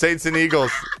 Eagles, Saints and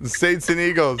Eagles, Saints and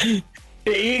Eagles.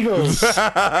 The Eagles. You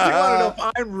want to know if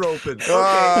I'm roping? Okay.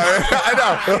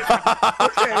 I know.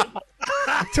 Okay.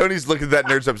 Tony's looking at that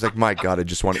nerd stuff. He's like, my God, I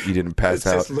just want to eat it and pass It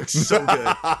out. just looks so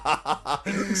good.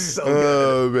 It looks so good.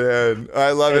 Oh man,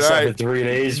 I love it. That's All up in right, 3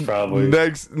 days, probably.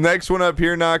 next one up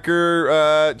here,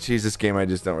 Knocker. Geez, this game I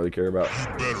just don't really care about. You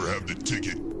better have the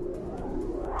ticket.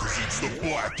 Cause it's the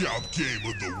blackout game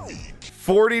of the week.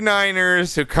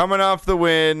 49ers, who coming off the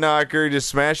win, Knocker, just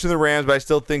smashing the Rams, but I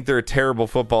still think they're a terrible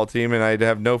football team, and I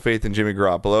have no faith in Jimmy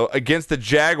Garoppolo. Against the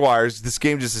Jaguars, this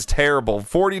game just is terrible.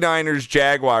 49ers,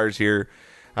 Jaguars here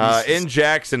in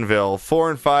Jacksonville.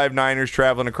 4-5 Niners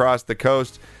traveling across the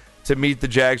coast to meet the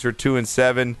Jags, who are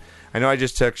 2-7. I know I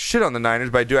just took shit on the Niners,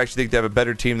 but I do actually think they have a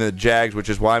better team than the Jags, which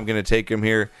is why I'm going to take them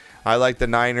here. I like the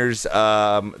Niners.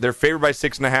 They're favored by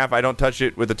 6.5. I don't touch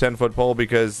it with a 10-foot pole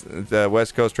because the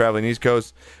West Coast traveling East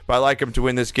Coast. But I like them to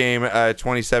win this game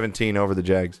 2017 over the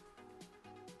Jags.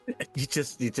 You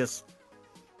just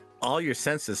all your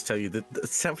senses tell you that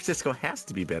San Francisco has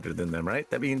to be better than them, right?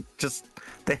 I mean, just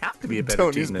they have to be a better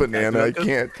Tony's team. banana. I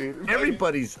can't, dude.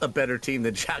 Everybody's a better team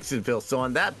than Jacksonville. So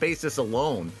on that basis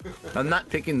alone, I'm not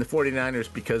picking the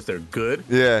 49ers because they're good.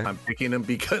 Yeah. I'm picking them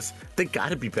because they got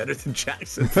to be better than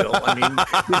Jacksonville. I mean,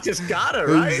 they just got to,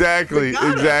 right? Exactly.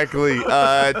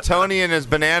 Tony and his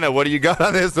banana. What do you got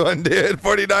on this one, dude?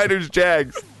 49ers,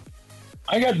 Jags.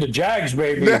 I got the Jags,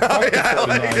 baby. Fuck the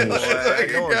 49ers.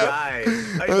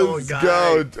 Let's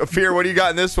go. Fear, what do you got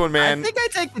in this one, man? I think I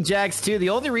take the Jags too. The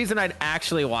only reason I'd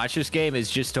actually watch this game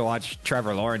is just to watch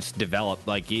Trevor Lawrence develop.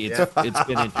 Like it's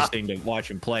been interesting to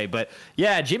watch him play. But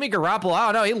yeah, Jimmy Garoppolo,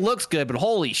 I don't know. He looks good, but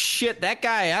holy shit, that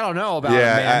guy, I don't know about him,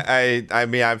 man. I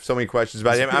mean, I have so many questions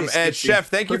about him. And Chef,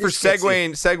 thank you for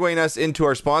segueing us into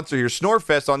our sponsor here,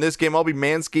 Snorfest. On this game, I'll be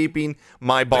manscaping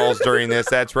my balls during this.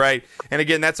 That's right. And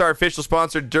again, that's our official sponsor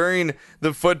during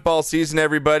the football season,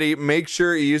 everybody. Make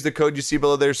sure you use the code you see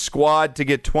below there, SQUAD, to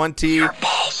get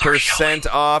 20%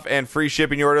 off and free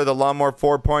shipping your order. The Lawnmower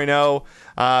 4.0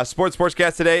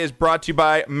 Sportscast today is brought to you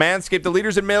by Manscaped, the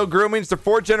leaders in male grooming. It's the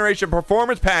 4th-generation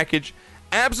performance package.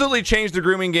 Absolutely changed the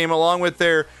grooming game, along with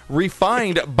their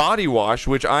refined body wash,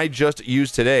 which I just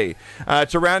used today.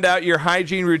 To round out your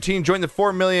hygiene routine, join the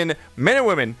 4 million men and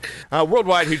women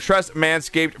worldwide who trust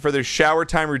Manscaped for their shower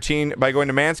time routine by going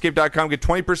to manscaped.com. Get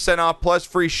 20% off plus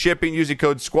free shipping using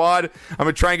code SQUAD. I'm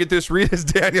going to try and get this read as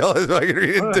Daniel as I can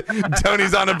read it.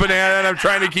 Tony's on a banana, and I'm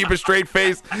trying to keep a straight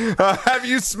face. Have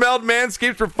you smelled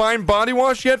Manscaped's refined body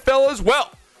wash yet, fellas?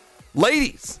 Well,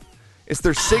 ladies, it's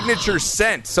their signature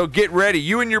scent, so get ready.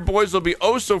 You and your boys will be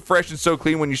oh so fresh and so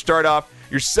clean when you start off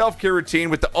your self-care routine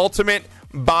with the ultimate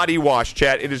body wash,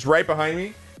 chat. It is right behind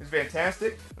me. It's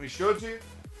fantastic. Let me show it to you.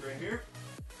 Right here.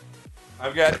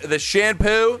 I've got the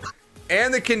shampoo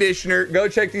and the conditioner. Go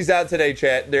check these out today,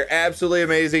 chat. They're absolutely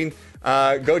amazing.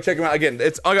 Go check them out. Again,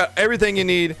 I got everything you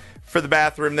need for the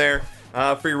bathroom there,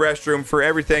 for your restroom, for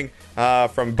everything.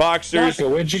 From boxers. Knocker,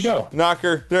 where'd you go?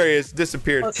 Knocker, there he is,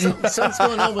 disappeared. Something's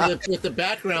going on with the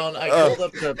background. I hold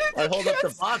up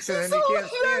the box and then you can't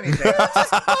see anything. It's just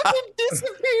fucking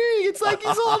disappearing. It's like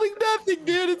he's holding nothing,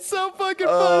 dude. It's so fucking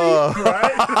funny.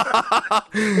 Right?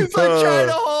 It's like trying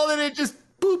to hold it and just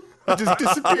boop. It just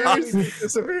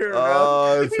disappears.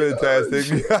 Oh, it's fantastic.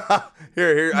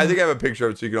 Here. I think I have a picture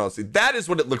of it so you can all see. That is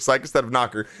what it looks like instead of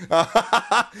Knocker.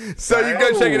 So you can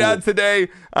go check it out today.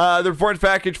 The performance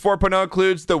package 4.0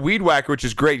 includes the Weed Whacker, which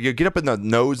is great. You get up in the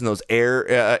nose and those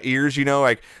ears, you know,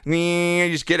 like,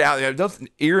 you just get out. Those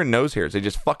ear and nose hairs, they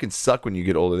just fucking suck when you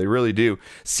get older. They really do.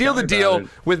 Seal the deal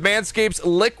with Manscaped's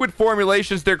liquid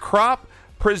formulations. Their crop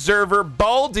preserver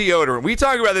ball deodorant. We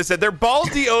talk about this. Their ball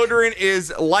deodorant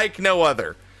is like no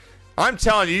other. I'm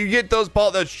telling you, you get those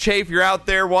chafe. You're out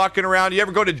there walking around. You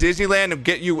ever go to Disneyland and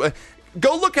get you?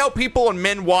 Go look how people and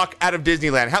men walk out of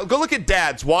Disneyland. Go look at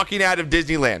dads walking out of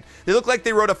Disneyland. They look like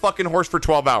they rode a fucking horse for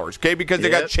 12 hours, okay? Because they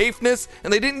got chafeness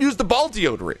and they didn't use the ball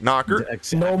deodorant, Knocker.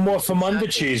 No more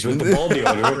Famunda cheese with the ball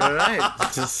deodorant.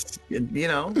 Right. Just,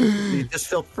 you just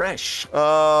feel fresh.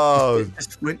 Oh.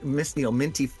 Just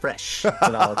minty fresh. That's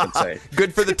all I can say.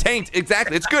 Good for the taint.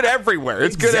 Exactly. It's good everywhere.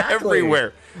 It's good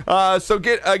everywhere. So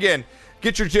get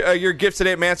your gifts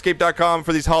today at manscaped.com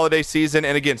for these holiday season.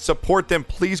 And again, support them.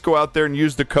 Please go out there and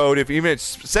use the code.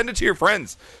 Send it to your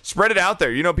friends. Spread it out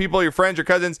there. You know, people, your friends, your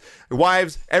cousins, your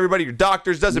wives, everybody, your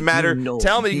doctors, doesn't matter.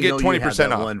 Tell them you can get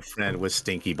 20% off. One friend with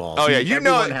stinky balls. Oh, yeah.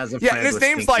 His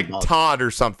name's like balls. Todd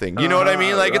or something. You know what I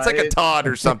mean? Like, it's like a Todd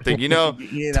or something, you know?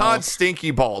 Todd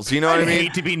Stinky Balls. You know what I mean? I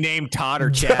hate to be named Todd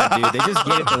or Chad, dude. They just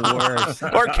get the worst.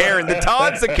 Or Karen. The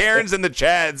Todds, the Karens, and the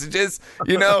Chads. Just,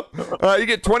 you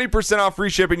get 20% off free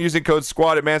shipping using code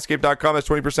SQUAD at manscaped.com. That's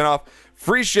 20% off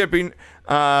free shipping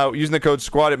using the code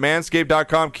SQUAD at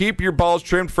manscaped.com. Keep your balls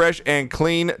trimmed, fresh, and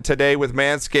clean today with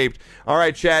Manscaped. All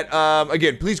right, chat.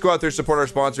 Again, please go out there and support our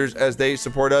sponsors as they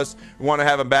support us. We want to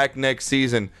have them back next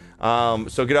season.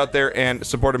 So get out there and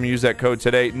support them and use that code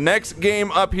today. Next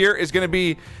game up here is going to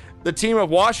be the team of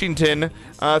Washington,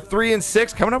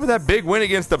 3-6, coming up with that big win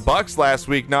against the Bucks last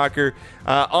week, Knocker,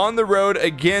 on the road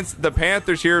against the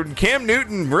Panthers here. Cam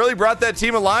Newton really brought that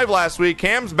team alive last week.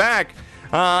 Cam's back.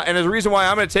 And as a reason why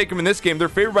I'm going to take them in this game, they're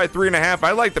favored by 3.5.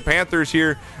 I like the Panthers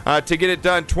here to get it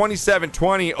done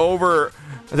 27-20 over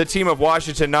the team of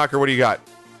Washington. Knocker, what do you got?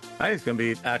 I think it's going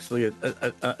to be actually,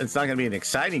 it's not going to be an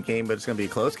exciting game, but it's going to be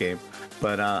a close game.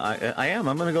 But I'm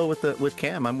going to go with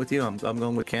Cam. I'm with you. I'm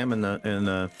going with Cam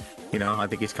I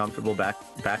think he's comfortable back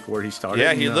where he started.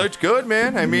 Yeah, he looked good,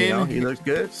 man. I mean, he looked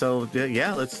good. So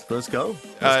yeah, let's go.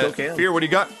 Let's go, Cam. Fear, what do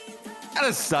you got? Kind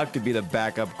of sucked to be the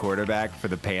backup quarterback for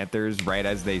the Panthers right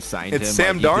as they signed him. It's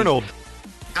Sam Darnold.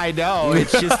 I know.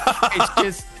 It's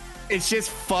just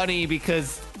funny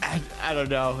because I don't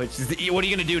know. It's just, what are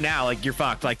you gonna do now? Like, you're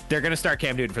fucked. Like, they're gonna start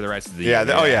Cam Newton for the rest of the year.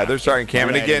 They're starting Cam.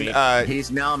 And again, he's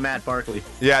now Matt Barkley.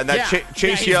 Yeah, and that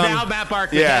Chase Young. He's now Matt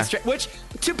Barkley. Yeah. Which,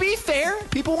 to be fair,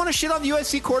 people want to shit on the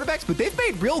USC quarterbacks, but they've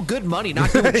made real good money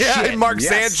not doing shit. Mark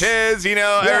Sanchez.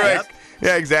 Yeah,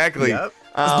 exactly. Yep.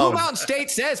 Blue Mountain State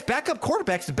says backup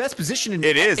quarterback's the best position in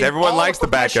it is. in Everyone all likes the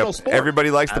backup. sport. Everybody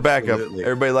likes the backup. Absolutely.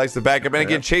 Everybody likes the backup. And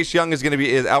again, Chase Young is going to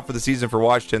be out for the season for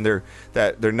Washington.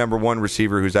 Their number one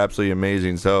receiver, who's absolutely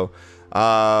amazing. So,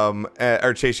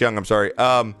 or Chase Young, I'm sorry.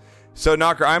 So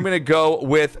Knocker, I'm going to go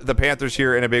with the Panthers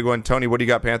here in a big one. Tony, what do you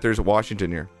got? Panthers,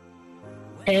 Washington here.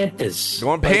 Panthers.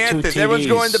 Going Panthers. Everyone's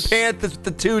going to Panthers with the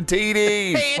 2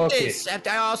 TDs. Panthers.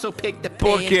 I also picked the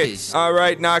Book Panthers. it. All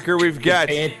right, Knocker, we've got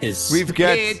Panthers. the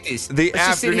Let's just sit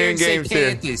afternoon here and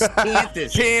say games here.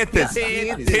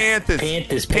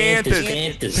 Panthers.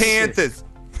 Panthers.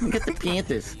 Get the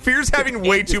Panthers. Fear's having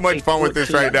way too much fun with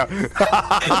this right now.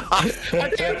 I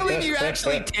can't believe you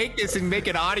actually take this and make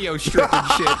an audio strip and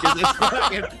shit. 'Cause it's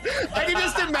fucking, I can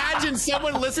just imagine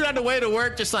someone listening on the way to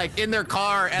work, just like in their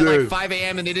car at like 5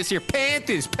 a.m. and they just hear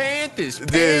Panthers. The Panthers.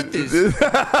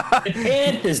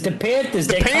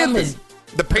 They're coming.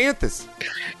 The Panthers.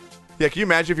 Yeah, can you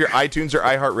imagine if your iTunes or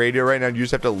iHeartRadio right now, you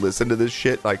just have to listen to this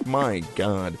shit? Like, my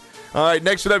God. All right,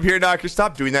 next one up here, Knocker.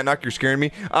 Stop doing that, Knocker. You're scaring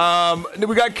me.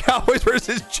 We got Cowboys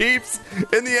versus Chiefs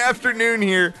in the afternoon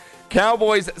here.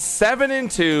 Cowboys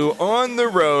 7-2 on the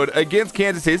road against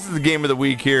Kansas City. This is the game of the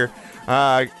week here.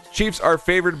 Chiefs are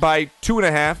favored by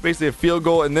 2.5, basically a field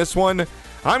goal in this one.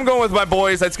 I'm going with my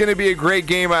boys. That's going to be a great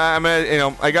game.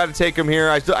 I got to take them here.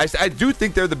 I do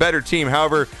think they're the better team.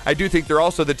 However, I do think they're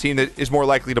also the team that is more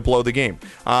likely to blow the game.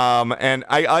 And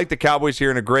I like the Cowboys here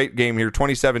in a great game here,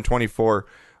 27-24.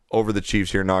 Over the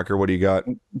Chiefs here, Knocker. What do you got?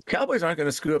 Cowboys aren't going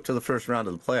to screw up to the first round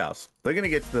of the playoffs. They're going to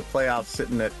get to the playoffs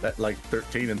sitting at like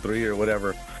 13-3 or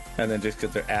whatever, and then just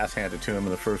get their ass handed to them in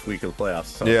the first week of the playoffs.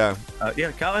 So, I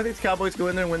think the Cowboys go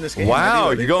in there and win this game. Wow,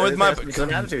 you're going with my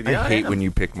attitude. I hate when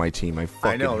you pick my team. I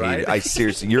fucking know, right? hate it. I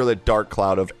seriously, you're the dark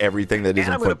cloud of everything that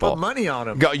isn't I'm gonna football. put money on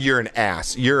them. You're an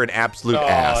ass. You're an absolute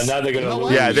ass. Now they're gonna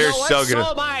lose. Yeah, they're so gonna.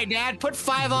 So am I, Dad. Put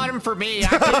 5 on him for me. I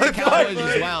picked the Cowboys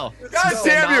as well. God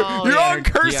damn you! You're all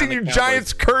cursing, you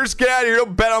Giants curse. Get out of here!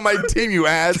 Don't bet on my team, you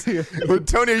ass. But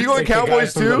Tony, are you going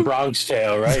Cowboys from the too? Bronx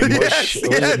Tale, right? Yes, Mush.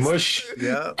 yes. Mush.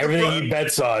 Yeah. Everything he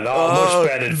bets on. Mush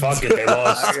betted. Fuck it, they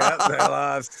lost. They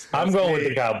lost. I'm going with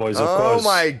the Cowboys, of Oh course.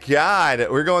 my God.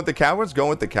 We're going with the Cowboys? Going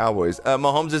with the Cowboys.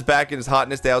 Mahomes is back in his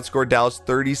hotness. They outscored Dallas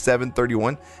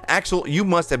 37-31. Axel, you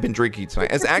must have been drinking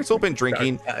tonight. Has Axel been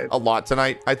drinking a lot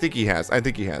tonight? I think he has.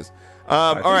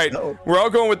 All right. so. We're all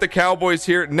going with the Cowboys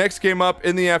here. Next game up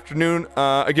in the afternoon.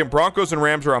 Again, Broncos and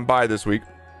Rams are on bye this week.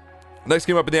 Next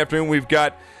game up in the afternoon, we've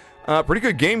got a pretty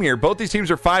good game here. Both these teams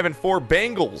are 5-4.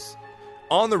 Bengals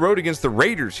on the road against the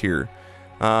Raiders here.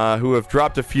 Who have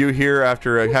dropped a few here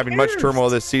after having much turmoil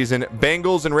this season.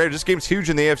 Bengals and Raiders. This game's huge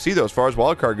in the AFC, though, as far as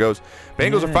wild card goes.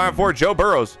 Bengals are 5-4. Joe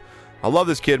Burrows. I love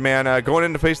this kid, man. Going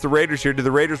in to face the Raiders here. Do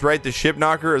the Raiders right the ship,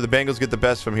 Knocker, or the Bengals get the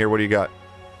best from here? What do you got?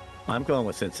 I'm going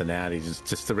with Cincinnati.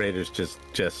 Just the Raiders.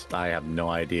 Just I have no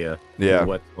idea.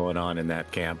 What's going on in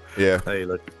that camp. Yeah. They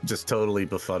look just totally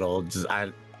befuddled.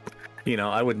 I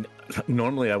would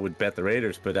normally bet the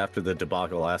Raiders, but after the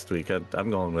debacle last week,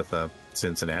 I'm going with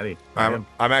Cincinnati. I'm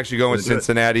actually going with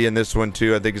Cincinnati in this one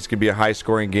too. I think it's gonna be a high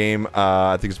scoring game.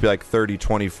 I think it's gonna be like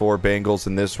 30-24 Bengals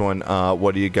in this one.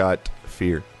 What do you got,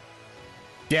 Fear?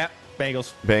 Yeah,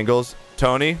 Bengals. Bengals.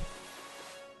 Tony?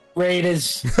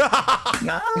 Raiders.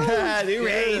 The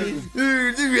Raiders.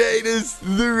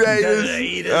 The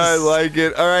Raiders. I like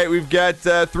it. All right, we've got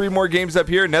 3 more games up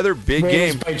here. Another big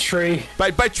Raiders game. by tree.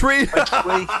 By tree.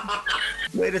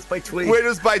 Raiders by Twee.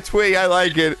 Raiders by Twee. I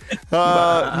like it.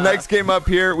 Next game up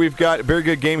here, we've got a very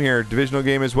good game here. Divisional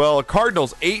game as well.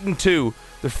 Cardinals 8-2.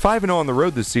 They're 5-0 on the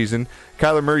road this season.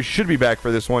 Kyler Murray should be back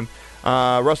for this one.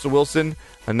 Russell Wilson,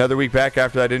 another week back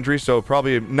after that injury, so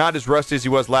probably not as rusty as he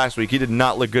was last week. He did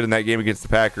not look good in that game against the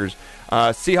Packers.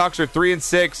 Seahawks are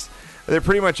 3-6. They're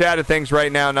pretty much out of things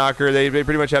right now, Knocker. They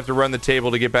pretty much have to run the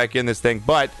table to get back in this thing,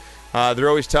 but they're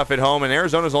always tough at home, and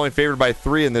Arizona's only favored by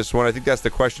 3 in this one. I think that's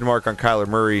the question mark on Kyler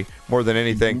Murray more than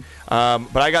anything.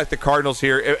 But I got the Cardinals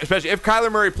here, especially if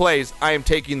Kyler Murray plays. I am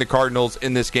taking the Cardinals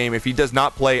in this game. If he does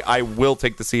not play, I will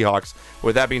take the Seahawks.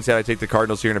 With that being said, I take the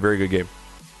Cardinals here in a very good game.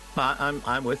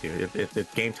 I'm with you. If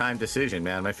it's game time decision,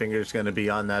 man, my finger's going to be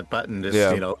on that button. Just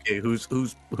okay, who's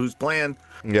playing?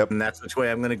 Yep. And that's which way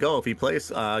I'm going to go. If he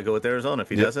plays, go with Arizona. If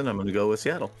he doesn't, I'm going to go with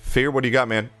Seattle. Fear, what do you got,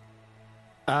 man?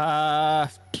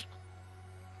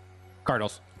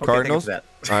 Cardinals. Okay, Cardinals? thank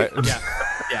you for All right.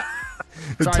 Yeah.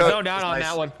 Sorry, no down on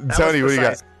that one. Tony, what do you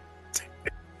got?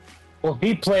 Well, if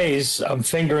he plays, I'm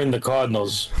fingering the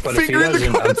Cardinals. But Fingering the if he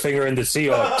doesn't, I'm fingering the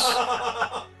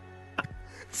Seahawks.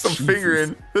 Some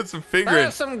fingering. That's some fingering.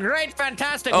 That's some great,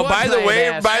 fantastic. Oh, by the wordplay way,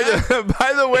 there,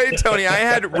 by the way, Tony, I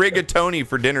had rigatoni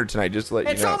for dinner tonight. Just to let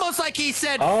you It's know. almost like he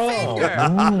said Oh. finger.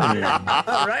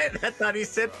 All right, I thought he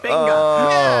said finger.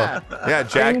 Yeah,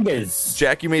 Jack. Fingers.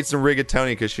 Jackie made some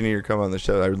rigatoni because she knew you were coming on the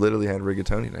show. I literally had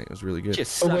rigatoni tonight. It was really good.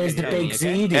 Just Oh, suck where's it, the Tony, big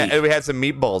okay? ZD? And we had some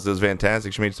meatballs. It was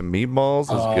fantastic. She made some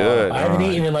meatballs. It was good. I haven't Oh.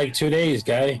 eaten in like 2 days,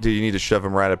 guy. Dude, you need to shove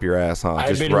them right up your ass, huh? I've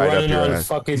Just been right up running your on ass.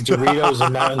 fucking Doritos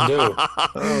and Mountain Dew.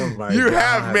 Oh my You God.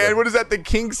 have, man. What is that? The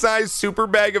king size super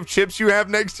bag of chips you have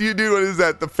next to you, dude? What is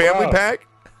that? The family Oh. pack?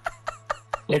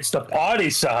 It's the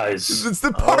party size. It's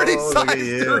the party Oh, look at size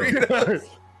you. Doritos.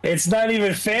 It's not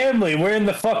even family. We're in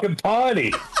the fucking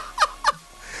party.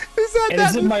 Is that And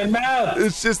it's in my mouth.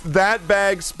 It's just that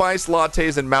bag, spice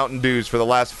lattes, and Mountain Dews for the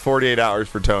last 48 hours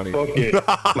for Tony. Fuck it.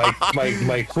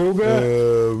 My Kruger,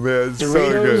 Oh, man, it's so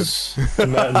good. Doritos,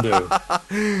 and Mountain Dew.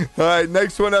 All right,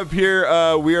 next one up here.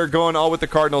 We are going all with the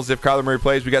Cardinals if Kyler Murray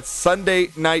plays. We got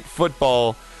Sunday Night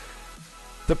Football.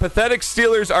 The pathetic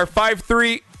Steelers are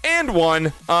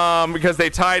 5-3-1 because they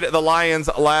tied the Lions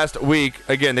last week.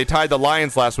 Again, they tied the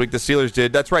Lions last week. The Steelers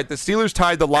did. That's right. The Steelers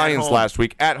tied the Lions last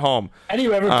week at home. How do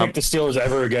you ever pick the Steelers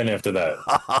ever again after that?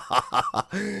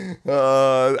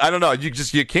 I don't know.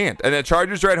 You can't. And the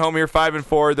Chargers are at home here,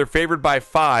 5-4. They're favored by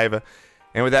 5.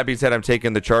 And with that being said, I'm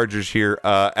taking the Chargers here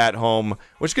at home,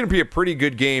 which is going to be a pretty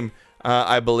good game,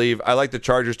 I believe. I like the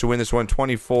Chargers to win this one,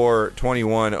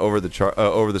 24-21 over the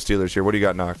Steelers here. What do you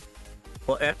got, Knock?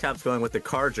 Well, F-Tap's going with the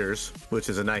Chargers, which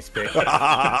is a nice pick.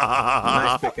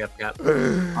 Nice pick, F-Tap.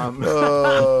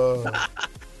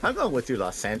 I'm going with your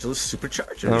Los Angeles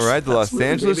Superchargers. All right, the Los Absolutely,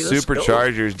 Angeles baby. Let's go.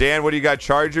 Superchargers. Dan, what do you got?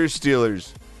 Chargers,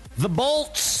 Steelers. The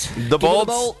Bolts. The Give me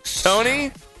Bolts.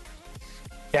 Tony?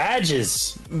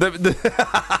 Badges. The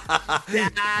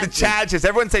Chargers.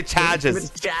 Everyone say Chargers.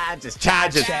 Chargers.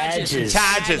 Chargers. Chargers.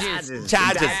 Chargers.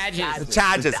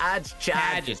 Chargers.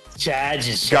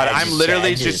 Chargers. God, I'm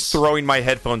literally Chargers. just throwing my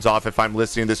headphones off if I'm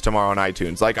listening to this tomorrow on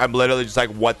iTunes. Like, I'm literally just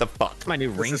like, what the fuck? It's my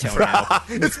new ringtone now.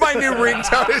 It's my new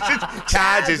ringtone. It's just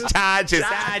Chargers. Chargers.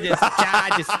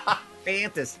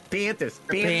 Panthers. Panthers.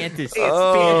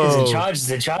 Oh. The Chargers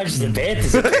and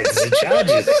Panthers and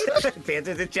Chargers.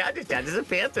 Panthers and Chargers. Chargers and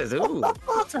Panthers. Ooh.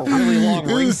 That's a really long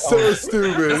This is so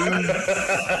stupid.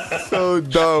 This is so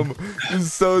dumb. This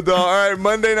is so dumb. All right,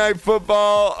 Monday Night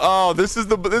Football. Oh, this is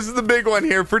the big one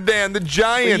here for Dan. The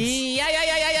Giants.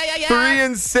 Yeah.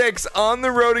 3-6 on the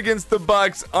road against the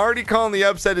Bucks. Already calling the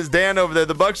upset is Dan over there.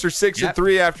 The Bucks are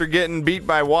 6-3 after getting beat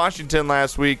by Washington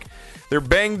last week. They're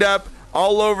banged up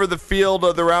all over the field.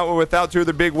 They're out without two of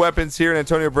their big weapons here in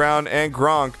Antonio Brown and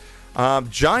Gronk.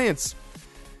 Giants.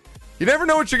 You never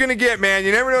know what you're going to get, man.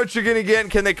 You never know what you're going to get.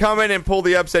 And can they come in and pull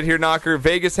the upset here, Knocker?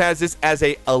 Vegas has this as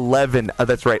a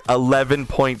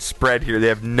 11-point spread here. They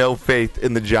have no faith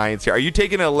in the Giants here. Are you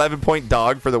taking an 11-point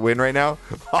dog for the win right now?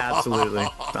 Absolutely.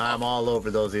 I'm all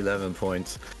over those 11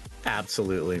 points.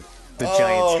 Absolutely. The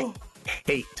Giants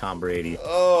hate Tom Brady.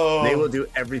 They will do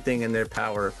everything in their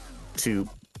power to,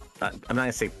 I'm not going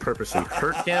to say purposely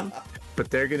hurt him, but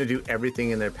they're going to do everything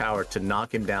in their power to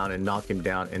knock him down and knock him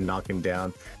down and knock him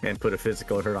down and put a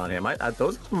physical hurt on him.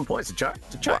 Those 11 points, the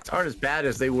Giants aren't as bad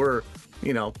as they were,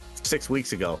 6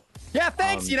 weeks ago. Yeah,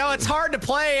 thanks. It's hard to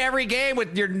play every game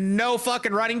with your no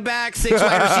fucking running back, 6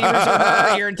 wide receivers are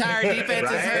hurt, your entire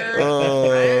defense is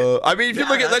hurt. I mean, if you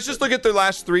let's just look at their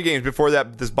last 3 games before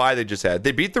this bye they just had.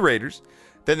 They beat the Raiders.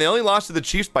 Then they only lost to the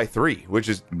Chiefs by 3, which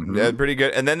is pretty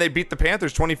good. And then they beat the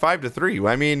Panthers 25-3.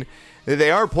 I mean,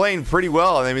 they are playing pretty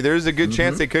well. I mean, there's a good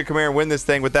chance they could come here and win this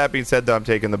thing. With that being said, though, I'm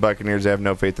taking the Buccaneers. I have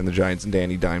no faith in the Giants and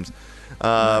Danny Dimes.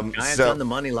 Giants on the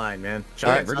money line, man.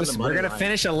 We're going to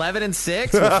finish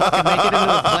 11-6. We'll fucking make it into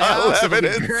the playoffs.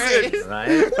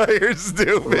 11-6. Right? You're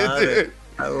stupid, dude.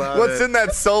 What's in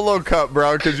that solo cup,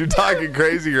 bro? Because you're talking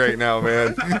crazy right now,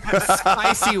 man.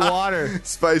 Spicy water.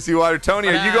 Spicy water. Tony,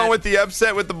 are you going with the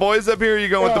upset with the boys up here, or are you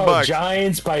going with the Bucs?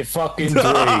 Giants by fucking 3.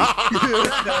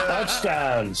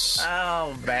 Touchdowns.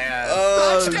 Oh, man.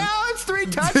 Touchdowns! 3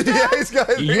 touchdowns? Yeah, he's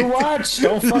got You watch.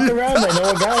 Don't fuck around. I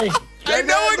know a guy. I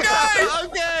know a guy.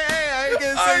 Okay, hey, I ain't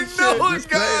gonna say I know a shit.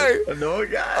 guy. I know a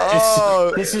guy.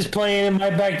 Oh, This is playing in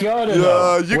my backyard. you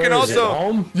Where can is it,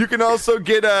 home? also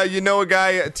get you know a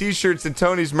guy t-shirts at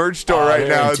Tony's merch store right they're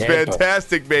now. in It's Tampa.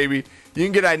 fantastic, baby. You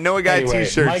can get I know a guy Anyway,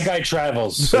 t-shirts. my guy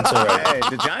travels. It's all right. Hey,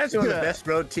 the Giants are one of the best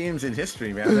road teams in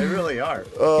history, man. They really are.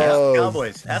 Oh. Ask the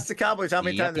Cowboys. Ask the Cowboys how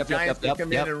many Yep, times yep, the Giants yep,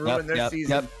 come yep, in and ruin their yep,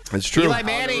 season. It's true. Eli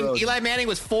road. Manning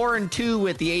was 4-2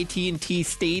 with the AT&T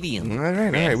Stadium. All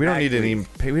right. We don't need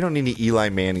any Eli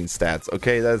Manning stats.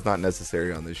 Okay, that's not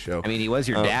necessary on this show. I mean, he was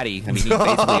your daddy. I mean, he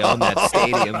basically owned that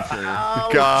stadium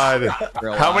for God, for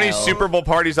a how many while. Super Bowl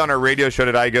parties on our radio show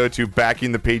did I go to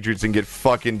backing the Patriots and get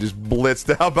fucking just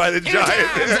blitzed out by the Giants?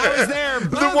 I was there.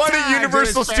 The one at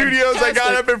Universal Studios, I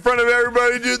got up in front of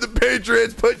everybody, dude, the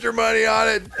Patriots, put your money on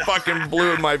it. Fucking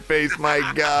blew in my face, my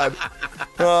God.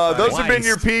 Those have been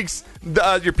your peaks.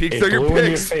 Your peaks, It they're your blew in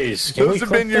your picks. face. Can we Those have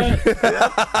been your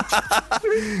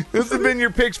Those have been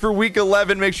your picks for week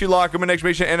 11. Make sure you lock them in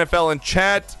exclamation NFL and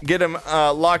chat. Get them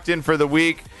locked in for the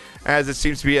week, as it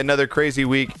seems to be another crazy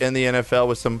week in the NFL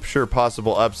with some sure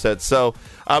possible upsets. So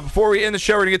before we end the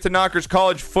show, we're going to get to Knockers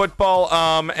College football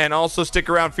and also stick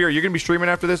around. Fear, are you going to be streaming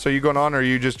after this? Are you going on or are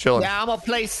you just chilling? Yeah, I'm going to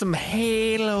play some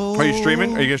Halo. Are you streaming?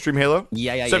 Are you going to stream Halo?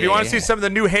 Yeah. So if you want to see some of the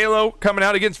new Halo coming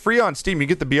out, again, it's free on Steam. You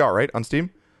get the BR, right, on Steam?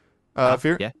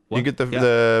 Fear? Yeah. You get the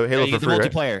Yeah, Halo you for get the free,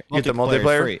 multiplayer. right? You get the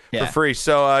multiplayer for free.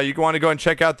 So you want to go and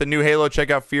check out the new Halo.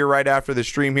 Check out Fear right after the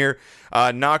stream here.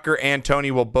 Knocker and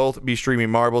Tony will both be streaming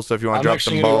Marbles. So if you want to drop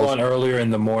some I'm actually balls. going to go on earlier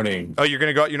in the morning. Oh, you're going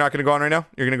to go? You're not going to go on right now?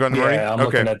 You're going to go in the morning? Yeah, I'm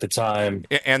looking at the time.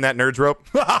 And that Nerds rope?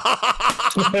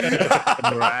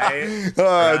 Right.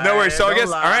 No worries. So I Don't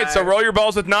guess, all right, so lie. roll your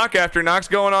balls with Knock after. Knock's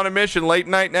going on a mission. Late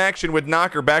night action with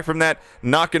Knocker. Back from that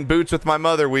knocking boots with my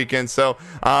mother weekend. So,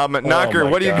 Knocker, Oh my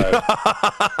what do you God.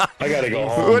 got? I got to go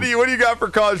home. What do you got for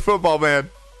college football, man?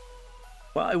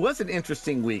 Well, it was an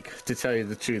interesting week, to tell you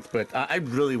the truth, but I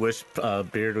really wish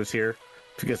Beard was here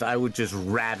because I would just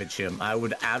ravage him. I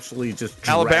would absolutely just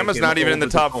drag Alabama's him not even in the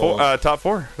over top pole. four. Top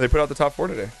four. They put out the top four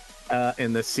today.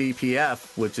 In the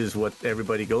CPF, which is what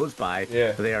everybody goes by,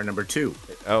 Yeah. they are number 2.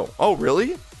 Oh,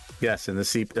 really? Yes, in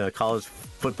the college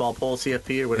football poll,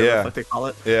 CFP or whatever what they call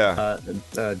it. Yeah.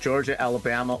 Georgia,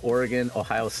 Alabama, Oregon,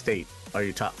 Ohio State are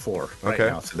your top 4 right Okay.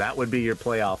 now. So that would be your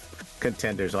playoff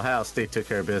contenders. Ohio State took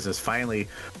care of business, finally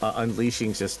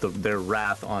unleashing just their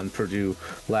wrath on Purdue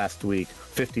last week,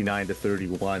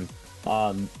 59-31.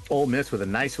 Ole Miss with a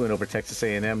nice win over Texas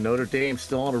A&M. Notre Dame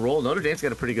still on a roll. Notre Dame's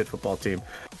got a pretty good football team.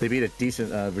 They beat a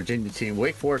decent Virginia team.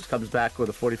 Wake Forest comes back with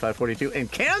a 45-42. And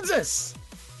Kansas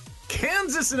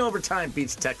in overtime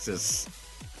beats Texas.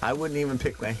 I wouldn't even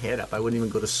pick my head up. I wouldn't even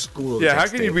go to school. in Yeah, how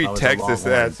Texas can you State if I beat was a Texas?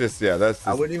 Longhorn. That's just, that's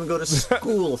I just wouldn't even go to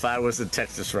school if I was in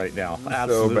Texas right now.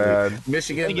 Absolutely. bad.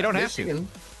 Michigan. You don't have to. Michigan,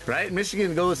 right?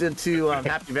 Michigan goes into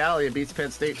Happy Valley and beats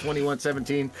Penn State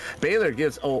 21-17. Baylor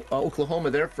gives Oklahoma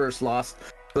their first loss.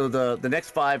 So the next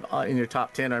 5 in your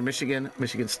top 10 are Michigan,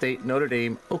 Michigan State, Notre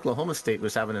Dame, Oklahoma State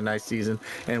was having a nice season,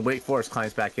 and Wake Forest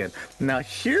climbs back in. Now,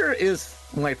 here is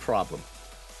my problem.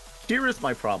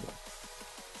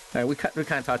 We kind of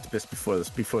talked about this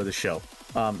before the show.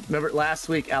 Remember last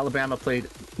week, Alabama played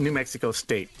New Mexico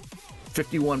State,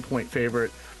 51-point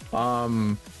favorite,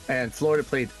 and Florida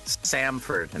played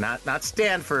Samford, not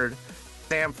Stanford,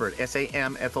 Samford,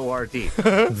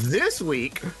 Samford. This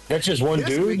week, That's just one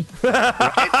dude.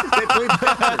 right, they played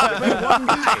one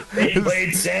guy. They played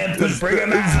Samford. Bring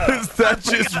him out. That's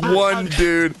just one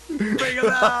dude. Bring him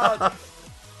out.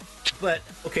 But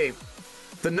okay,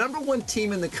 the number 1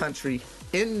 team in the country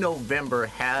in November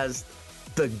has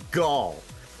the gall,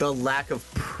 the lack of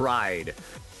pride,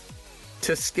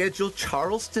 to schedule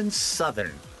Charleston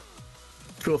Southern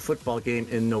to a football game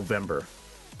in November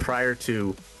prior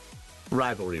to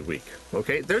rivalry week.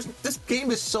 Okay, this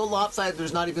game is so lopsided.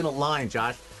 There's not even a line,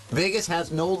 Josh. Vegas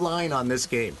has no line on this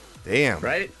game. Damn.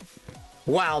 Right?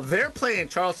 While they're playing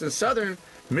Charleston Southern,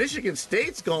 Michigan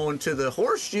State's going to the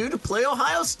Horseshoe to play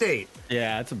Ohio State.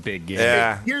 Yeah, that's a big game.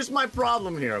 Yeah. Here's my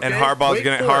problem here. Okay? And Harbaugh's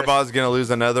Wake Forest, gonna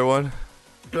lose another one.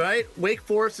 right? Wake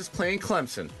Forest is playing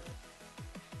Clemson.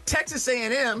 Texas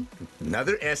A&M,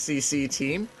 another SEC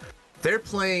team, they're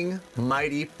playing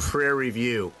mighty Prairie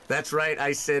View. That's right,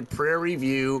 I said Prairie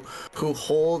View, who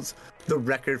holds the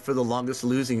record for the longest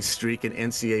losing streak in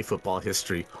NCAA football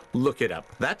history. Look it up.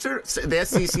 That's the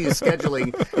SEC is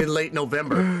scheduling in late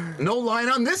November. No line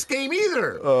on this game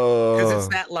either, because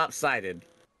it's that lopsided.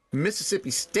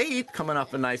 Mississippi State, coming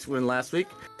off a nice win last week,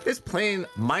 is playing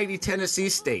mighty Tennessee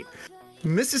State.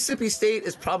 Mississippi State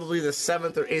is probably the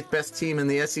 7th or 8th best team in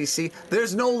the SEC.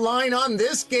 There's no line on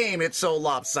this game. It's so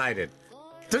lopsided.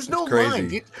 There's no line.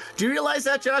 Do you realize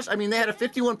that, Josh? I mean, they had a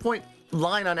 51-point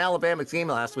line on Alabama's game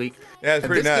last week. Yeah, it's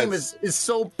pretty nuts. This game is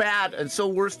so bad and so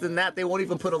worse than that, they won't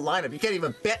even put a line up. You can't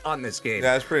even bet on this game.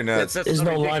 Yeah, it's pretty nuts. There's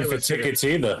no line for tickets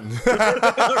either.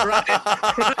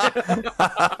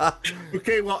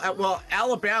 Okay, well,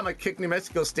 Alabama kicked New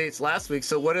Mexico State's last week,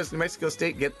 so what does New Mexico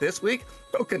State get this week?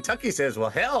 Oh, Kentucky says, well,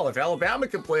 hell, if Alabama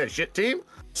can play a shit team,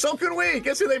 so can we.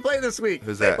 Guess who they play this week?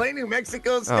 Who's they that? play New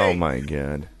Mexico State. Oh, my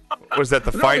God. Was that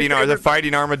the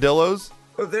fighting armadillos?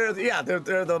 They're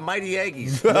the mighty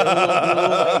Aggies. The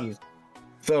little Aggies.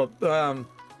 So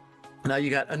now you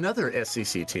got another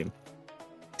SEC team,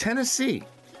 Tennessee,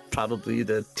 probably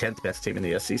the 10th best team in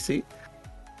the SEC.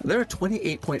 They're a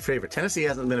 28-point favorite. Tennessee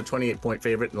hasn't been a 28-point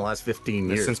favorite in the last 15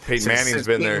 years. Since Peyton Manning's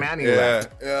been there. Manning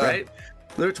left, right?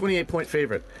 They're a 28-point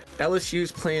favorite.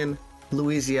 LSU's playing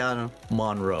Louisiana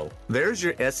Monroe. There's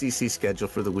your SEC schedule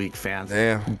for the week, fans.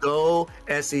 Damn. Go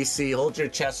SEC. Hold your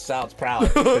chests out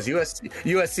proud. Because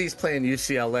USC's playing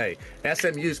UCLA.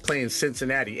 SMU's playing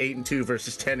Cincinnati, 8-2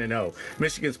 versus 10-0.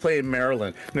 Michigan's playing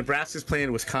Maryland. Nebraska's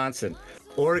playing Wisconsin.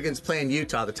 Oregon's playing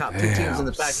Utah. The top 2 teams in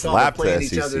the Pac-12 are playing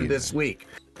each other this week.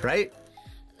 Right?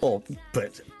 Oh,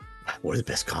 but we're the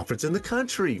best conference in the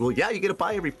country. Well, yeah, you get a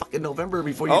bye every fucking November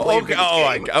before you play. Okay.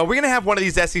 Are we gonna have one of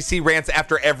these SEC rants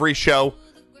after every show?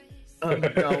 No.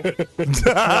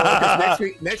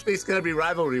 Next week's gonna be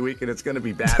rivalry week, and it's gonna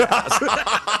be badass.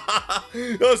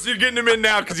 Oh, so you're getting them in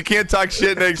now because you can't talk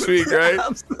shit next week, right?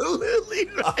 Absolutely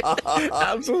right.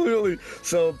 Absolutely.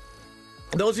 So.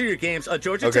 Those are your games.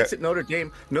 Georgia takes it Notre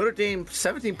Dame. Notre Dame,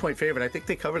 17-point favorite. I think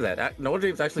they cover that. Notre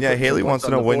Dame's actually. Yeah, Haley wants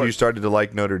to know when you started to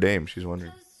like Notre Dame. She's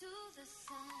wondering.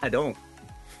 I don't.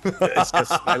 It's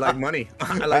because I like money.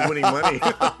 I like winning money.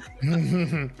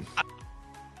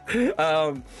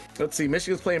 Let's see.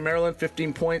 Michigan's playing Maryland,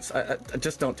 15 points. I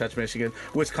just don't touch Michigan.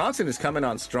 Wisconsin is coming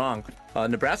on strong.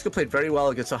 Nebraska played very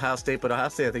well against Ohio State, but Ohio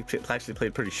State, I think, actually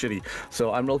played pretty shitty.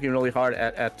 So I'm looking really hard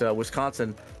at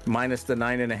Wisconsin, minus the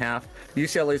 9.5.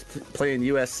 UCLA's playing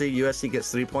USC. USC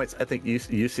gets 3 points. I think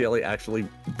UCLA actually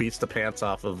beats the pants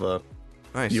off of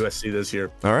USC this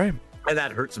year. All right. And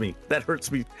that hurts me. That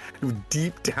hurts me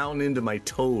deep down into my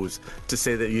toes to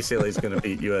say that UCLA is going to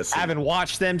beat USC. I haven't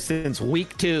watched them since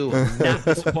week 2. Not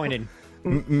disappointed.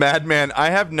 Madman,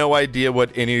 I have no idea what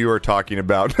any of you are talking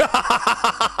about. Yet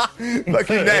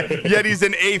he's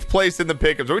in 8th place in the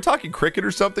pickups. Are we talking cricket or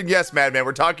something? Yes, Madman,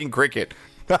 we're talking cricket.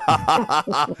 All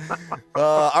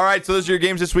right, so those are your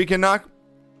games this weekend, Knock?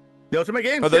 Those are my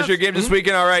games. Oh, those are your games this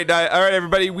weekend. All right,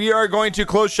 everybody. We are going to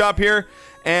close shop here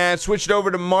and switch it over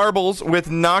to marbles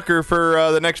with Knocker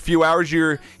for the next few hours.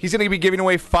 He's going to be giving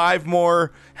away 5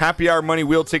 more Happy Hour Money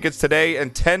Wheel tickets today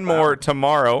and 10 more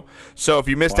tomorrow. So if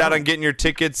you missed out on getting your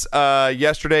tickets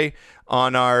yesterday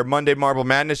on our Monday Marble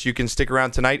Madness, you can stick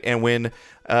around tonight and win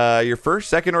your first,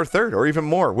 second, or third, or even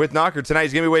more with Knocker tonight.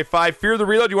 He's giving away 5 Fear the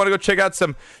Reload. You want to go check out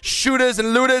some shooters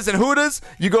and looters and hooters?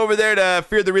 You go over there to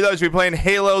Fear the Reload. He's going to be playing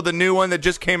Halo, the new one that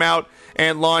just came out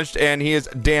and launched, and he is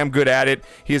damn good at it.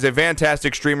 He is a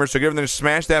fantastic streamer, so give him a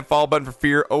smash that follow button for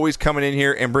Fear. Always coming in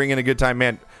here and bringing a good time,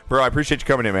 man. Bro, I appreciate you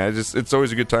coming in, man. It's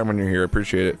always a good time when you're here. I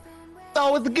appreciate it.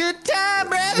 Always a good time,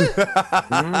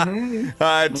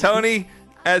 brother. Tony,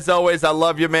 as always, I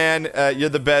love you, man. You're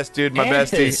the best, dude. My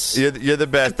bestie. You're the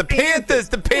best. The Panthers.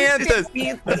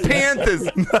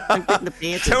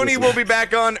 Tony will be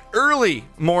back on early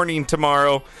morning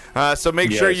tomorrow. So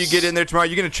make sure you get in there tomorrow.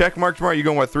 You going to check mark tomorrow? You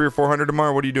going, 300 or 400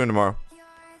 tomorrow? What are you doing tomorrow?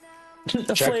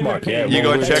 Check mark, yeah. You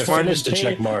go check mark? Finish the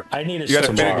check mark. I need you gotta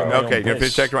tomorrow. Okay, you're going to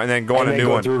finish check mark and then go on a new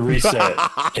one. Through reset.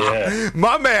 Yeah.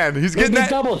 My man, he's getting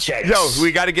that. Double checks. Yo,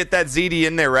 we got to get that ZD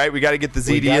in there, right? We got to get the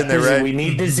ZD in there, right? We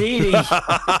need the ZD.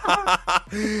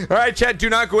 All right, chat, do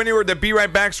not go anywhere. The Be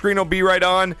Right Back screen will be right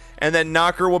on, and then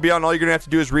Knocker will be on. All you're going to have to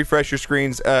do is refresh your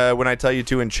screens when I tell you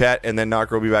to in chat, and then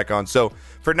Knocker will be back on. So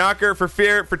for Knocker, for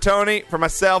Fear, for Tony, for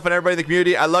myself, and everybody in the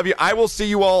community, I love you. I will see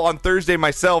you all on Thursday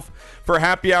myself for a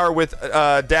happy hour with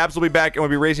Dabs will be back, and we'll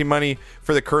be raising money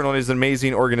for the Colonel and his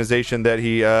amazing organization that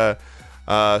he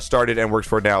started and works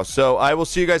for now. So I will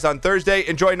see you guys on Thursday.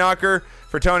 Enjoy Knocker.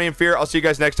 For Tony and Fear, I'll see you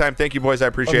guys next time. Thank you, boys. I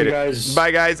appreciate it. Guys.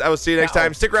 Bye, guys. I will see you next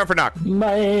time. Stick around for Knock.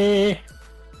 Bye.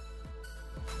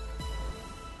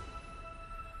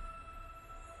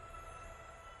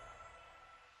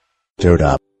 Dude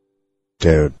up.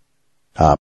 Dude.